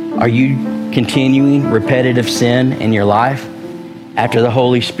 Are you continuing repetitive sin in your life after the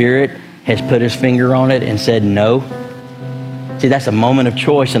Holy Spirit has put His finger on it and said no? See, that's a moment of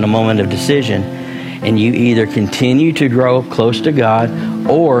choice and a moment of decision. And you either continue to grow close to God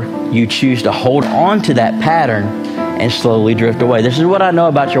or you choose to hold on to that pattern and slowly drift away. This is what I know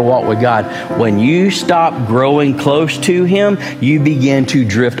about your walk with God. When you stop growing close to Him, you begin to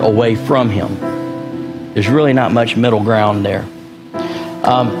drift away from Him. There's really not much middle ground there.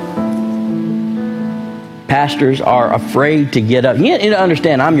 Pastors are afraid to get up. You need to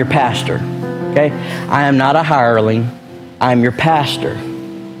understand, I'm your pastor. Okay? I am not a hireling. I'm your pastor.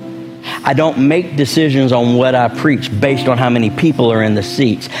 I don't make decisions on what I preach based on how many people are in the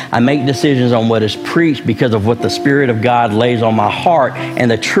seats. I make decisions on what is preached because of what the Spirit of God lays on my heart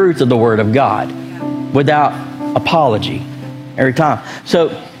and the truth of the Word of God without apology every time.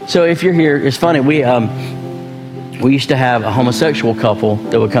 So if you're here, it's funny, we used to have a homosexual couple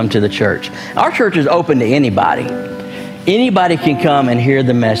that would come to the church. Our church is open to anybody. Anybody can come and hear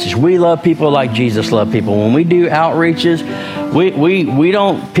the message. We love people like Jesus loved people. When we do outreaches, we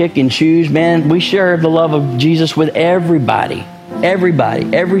don't pick and choose, man. We share the love of Jesus with everybody.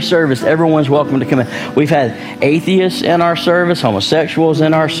 Everybody, every service, everyone's welcome to come in. We've had atheists in our service, homosexuals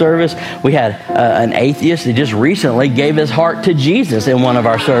in our service. We had an atheist that just recently gave his heart to Jesus in one of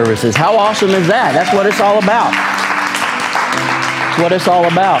our services. How awesome is that? That's what it's all about. That's what it's all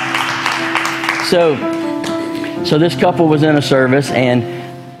about. So this couple was in a service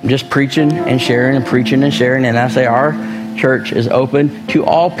and just preaching and sharing and preaching and sharing. And I say, our church is open to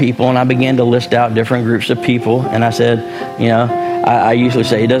all people. And I began to list out different groups of people. And I said, you know, I usually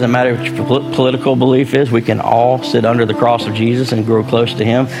say it doesn't matter what your political belief is. We can all sit under the cross of Jesus and grow close to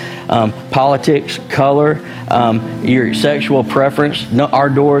him. Politics, color, your sexual preference, our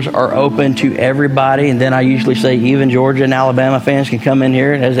doors are open to everybody. And then I usually say even Georgia and Alabama fans can come in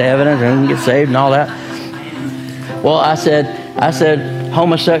here as evidence and get saved and all that. Well, I said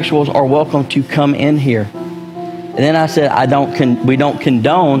homosexuals are welcome to come in here. And then I said we don't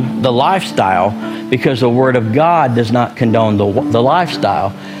condone the lifestyle, because the Word of God does not condone the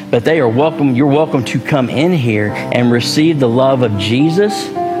lifestyle. But they are welcome. You're welcome to come in here and receive the love of Jesus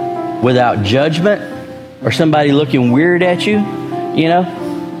without judgment or somebody looking weird at you, you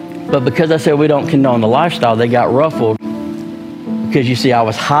know. But because I said we don't condone the lifestyle, they got ruffled, because you see, I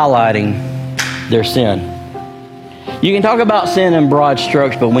was highlighting their sin. You can talk about sin in broad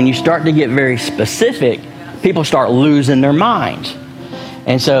strokes, but when you start to get very specific, people start losing their minds.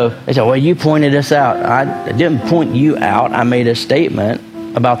 And so they said, well, you pointed us out. I didn't point you out. I made a statement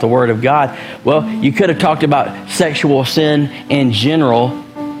about the Word of God. Well, you could have talked about sexual sin in general.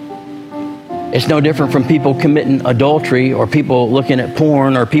 It's no different from people committing adultery or people looking at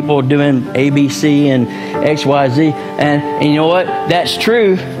porn or people doing ABC and XYZ. And you know what? That's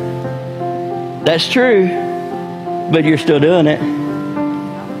true. That's true. But you're still doing it.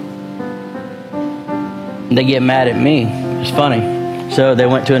 And they get mad at me. It's funny. So they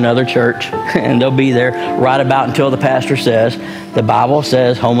went to another church, and they'll be there right about until the pastor says, the Bible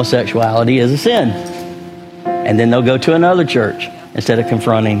says homosexuality is a sin. And then they'll go to another church instead of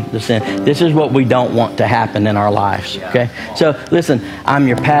confronting the sin. This is what we don't want to happen in our lives, okay? So listen, I'm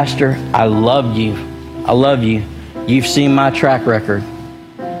your pastor. I love you. I love you. You've seen my track record.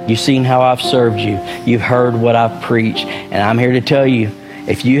 You've seen how I've served you. You've heard what I've preached. And I'm here to tell you,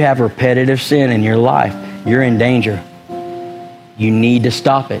 if you have repetitive sin in your life, you're in danger. You need to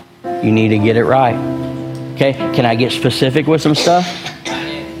stop it. You need to get it right. Okay? Can I get specific with some stuff?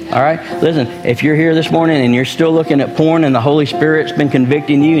 All right? Listen, if you're here this morning and you're still looking at porn and the Holy Spirit's been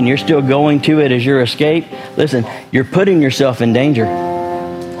convicting you and you're still going to it as your escape, listen, you're putting yourself in danger.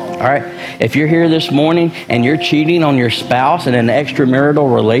 All right? If you're here this morning and you're cheating on your spouse in an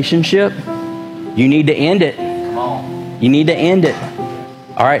extramarital relationship, you need to end it. You need to end it.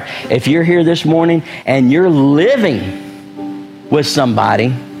 All right? If you're here this morning and you're living with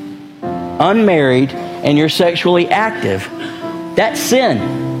somebody, unmarried, and you're sexually active, that's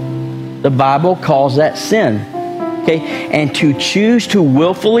sin. The Bible calls that sin. Okay? And to choose to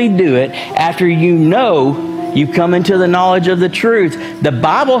willfully do it after you know you've come into the knowledge of the truth, the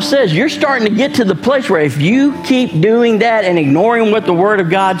Bible says you're starting to get to the place where if you keep doing that and ignoring what the Word of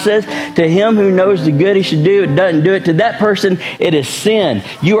God says, to him who knows the good he should do, it doesn't do it, to that person, it is sin.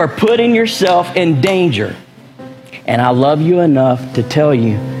 You are putting yourself in danger. And I love you enough to tell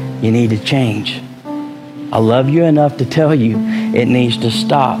you, you need to change. I love you enough to tell you it needs to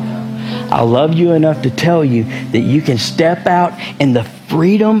stop. I love you enough to tell you that you can step out in the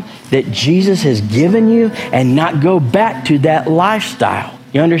freedom that Jesus has given you and not go back to that lifestyle.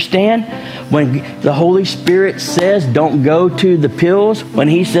 You understand? When the Holy Spirit says don't go to the pills, when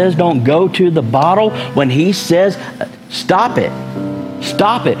he says don't go to the bottle, when he says stop it.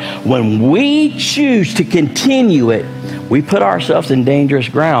 Stop it. When we choose to continue it, we put ourselves in dangerous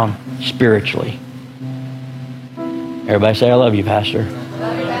ground spiritually. Everybody say, I love you, Pastor.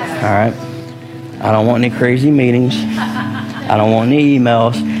 All right. I don't want any crazy meetings. I don't want any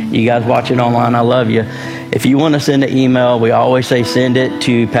emails. You guys watching online, I love you. If you want to send an email, we always say send it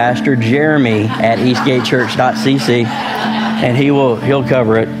to Pastor Jeremy at eastgatechurch.cc, and he'll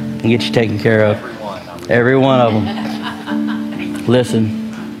cover it and get you taken care of. Every one of them.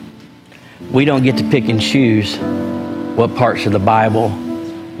 Listen, we don't get to pick and choose what parts of the Bible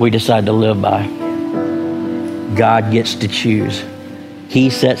we decide to live by. God gets to choose.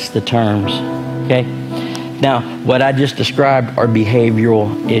 He sets the terms. Okay? Now, what I just described are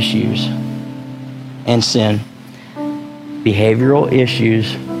behavioral issues and sin. Behavioral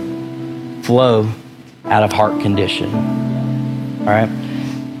issues flow out of heart condition. All right?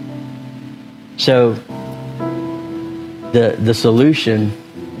 So, The solution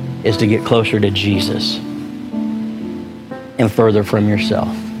is to get closer to Jesus and further from yourself.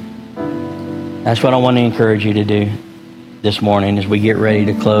 That's what I want to encourage you to do this morning as we get ready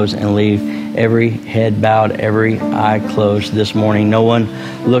to close and leave. Every head bowed, every eye closed this morning. No one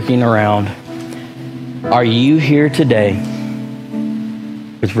looking around. Are you here today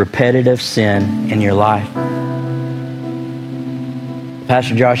with repetitive sin in your life?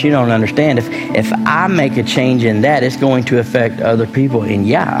 Pastor Josh, you don't understand. If I make a change in that, it's going to affect other people. And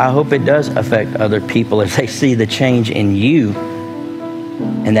yeah, I hope it does affect other people as they see the change in you,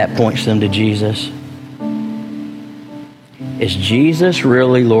 and that points them to Jesus. Is Jesus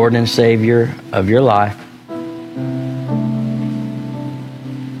really Lord and Savior of your life?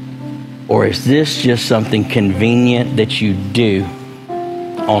 Or is this just something convenient that you do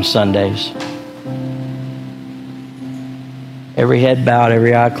on Sundays? Every head bowed,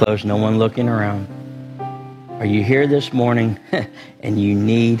 every eye closed, no one looking around. Are you here this morning and you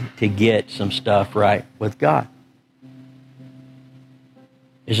need to get some stuff right with God?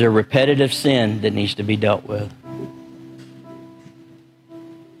 Is there repetitive sin that needs to be dealt with?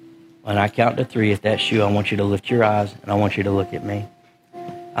 When I count to 3, if that's you, I want you to lift your eyes and I want you to look at me.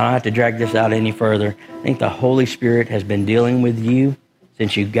 I don't have to drag this out any further. I think the Holy Spirit has been dealing with you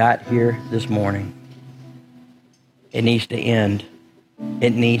since you got here this morning. It needs to end.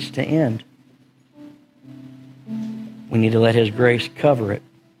 It needs to end. We need to let His grace cover it.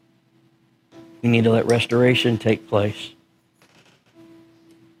 We need to let restoration take place.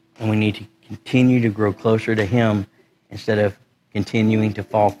 And we need to continue to grow closer to Him instead of continuing to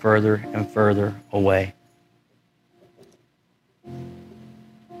fall further and further away.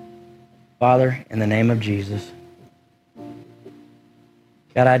 Father, in the name of Jesus,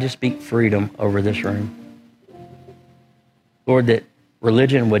 God, I just speak freedom over this room. Lord, that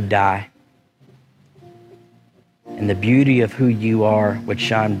religion would die and the beauty of who you are would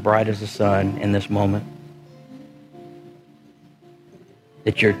shine bright as the sun in this moment.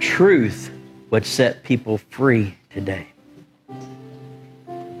 That your truth would set people free today.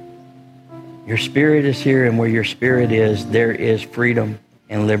 Your Spirit is here, and where your Spirit is, there is freedom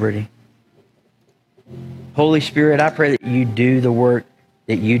and liberty. Holy Spirit, I pray that you do the work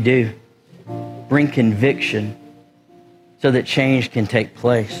that you do. Bring conviction so that change can take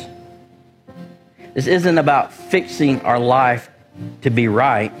place. This isn't about fixing our life to be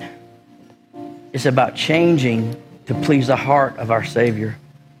right. It's about changing to please the heart of our Savior.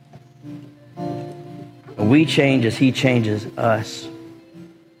 And we change as He changes us.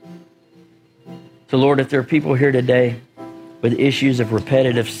 So Lord, if there are people here today with issues of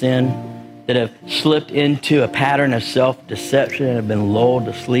repetitive sin that have slipped into a pattern of self-deception and have been lulled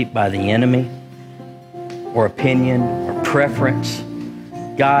to sleep by the enemy, or opinion, or preference,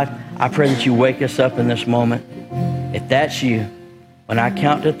 God, I pray that you wake us up in this moment. If that's you, when I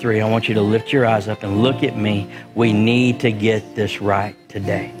count to 3, I want you to lift your eyes up and look at me. We need to get this right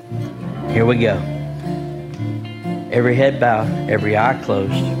today. Here we go. Every head bowed, every eye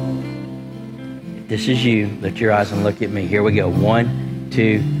closed. If this is you, lift your eyes and look at me. Here we go. 1,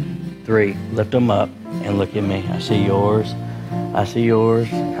 2, 3. Lift them up and look at me. I see yours. I see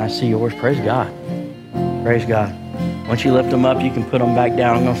yours. I see yours. Praise God. Praise God. Once you lift them up, you can put them back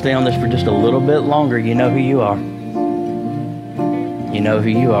down. I'm going to stay on this for just a little bit longer. You know who you are. You know who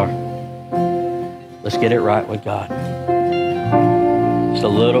you are. Let's get it right with God. Just a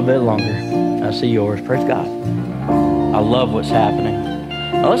little bit longer. I see yours. Praise God. I love what's happening.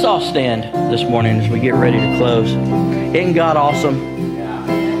 Now let's all stand this morning as we get ready to close. Isn't God awesome?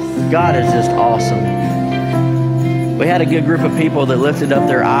 God is just awesome. We had a good group of people that lifted up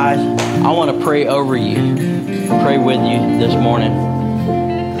their eyes. I want to pray over you, pray with you this morning.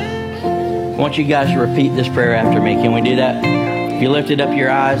 I want you guys to repeat this prayer after me. Can we do that? If you lifted up your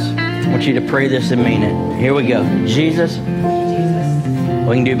eyes, I want you to pray this and mean it. Here we go. Jesus.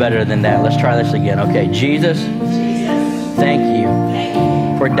 We can do better than that. Let's try this again. Okay. Jesus, thank you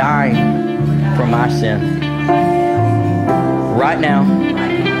for dying for my sin. Right now,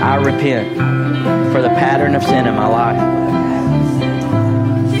 I repent for the pattern of sin in my life.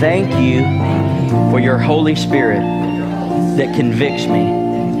 Thank you for your Holy Spirit that convicts me.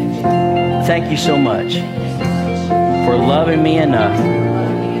 Thank you so much for loving me enough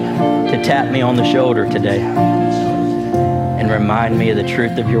to tap me on the shoulder today and remind me of the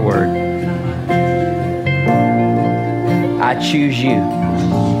truth of your word. I choose you.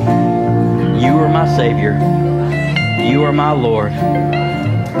 You are my Savior. You are my Lord.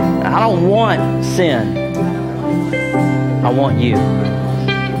 I don't want sin. I want you.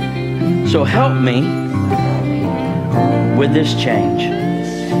 So help me with this change.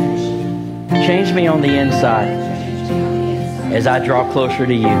 Change me on the inside. as I draw closer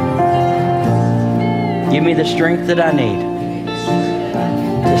to you. Give me the strength that I need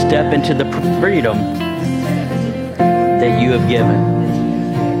to step into the freedom that you have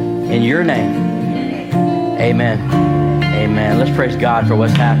given. In your name, amen. Amen. Let's praise God for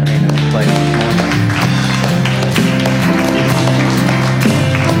what's happening in this place this morning.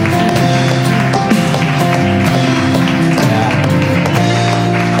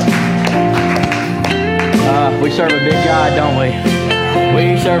 We serve a big God, don't we?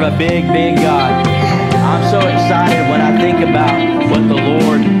 We serve a big, big God. I'm so excited when I think about what the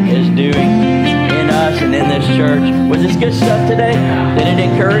Lord is doing in us and in this church. Was this good stuff today? Did it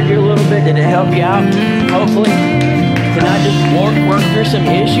encourage you a little bit? Did it help you out? Hopefully. To not just work through some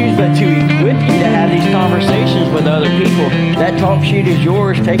issues, but to equip you to have these conversations with other people. That talk sheet is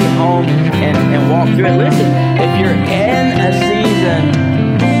yours. Take it home and walk through it. Listen, if you're in a season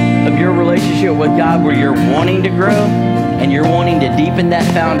of your relationship with God where you're wanting to grow and you're wanting to deepen that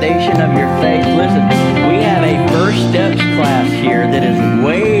foundation of your faith, listen, we have a First Steps class here that is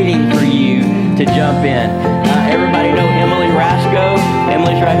waiting for you to jump in. Everybody know Emily Rasco?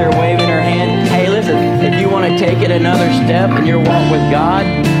 Emily's right here waving her hand. Hey, listen, if you want to take it another step in your walk with God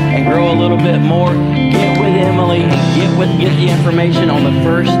and grow a little bit more, get with Emily and get the information on the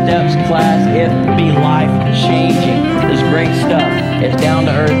First Steps class. It'll be life-changing. It's great stuff. It's down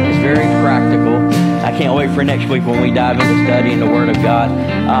to earth. It's very practical. I can't wait for next week when we dive into studying the Word of God.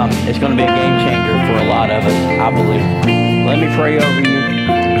 It's going to be a game changer for a lot of us, I believe. Let me pray over you.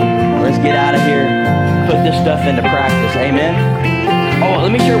 Let's get out of here. Put this stuff into practice. Amen. Oh,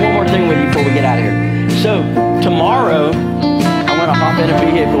 let me share one more thing with you before we get out of here. So tomorrow, I'm going to hop in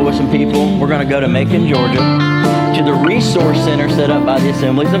a vehicle with some people. We're going to go to Macon, Georgia, to the resource center set up by the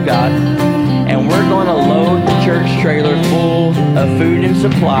Assemblies of God. And we're going to load the church trailer full of food and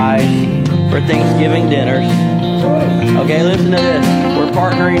supplies for Thanksgiving dinners. Okay, listen to this. We're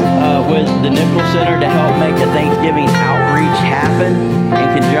partnering with the Nichols Center to help make the Thanksgiving outreach happen in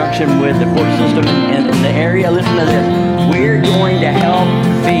conjunction with the court system in the area. Listen to this. We're going to help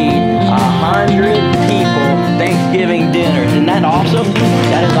feed 100 people Thanksgiving dinners. Isn't that awesome?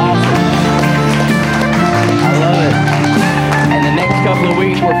 That is awesome. I love it. And the next couple of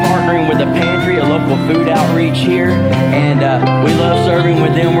weeks, we're partnering with the Pantry, a local food outreach here. And we love serving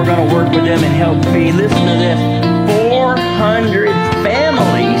with them. We're going to work with them and help feed, listen to this, 400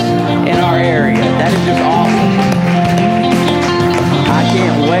 families in our area. That is just awesome. I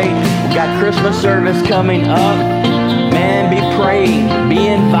can't wait. We've got Christmas service coming up. Man, be praying, be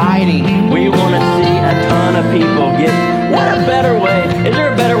inviting. We want to see a ton of people get. What a better way. Is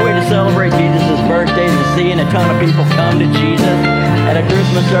there a better way to celebrate Jesus' birthday than seeing a ton of people come to Jesus at a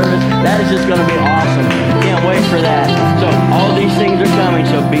Christmas service? That is just going to be awesome. Can't wait for that. So all these things are coming,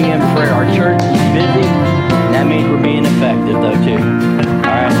 so be in prayer. Our church is busy. And that means we're being effective, though, too.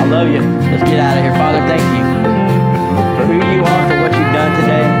 All right, I love you. Let's get out of here. Father, thank you for who you are, for what you've done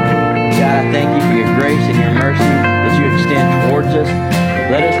today. God, I thank you for your grace and your mercy that you extend towards us.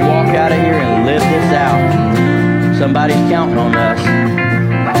 Let us walk out of here and live this out. Somebody's counting on us.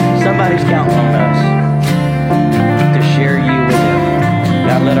 Somebody's counting on us to share you with them.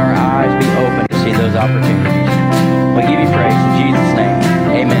 God, let our eyes be open to see those opportunities. We give you praise in Jesus' name.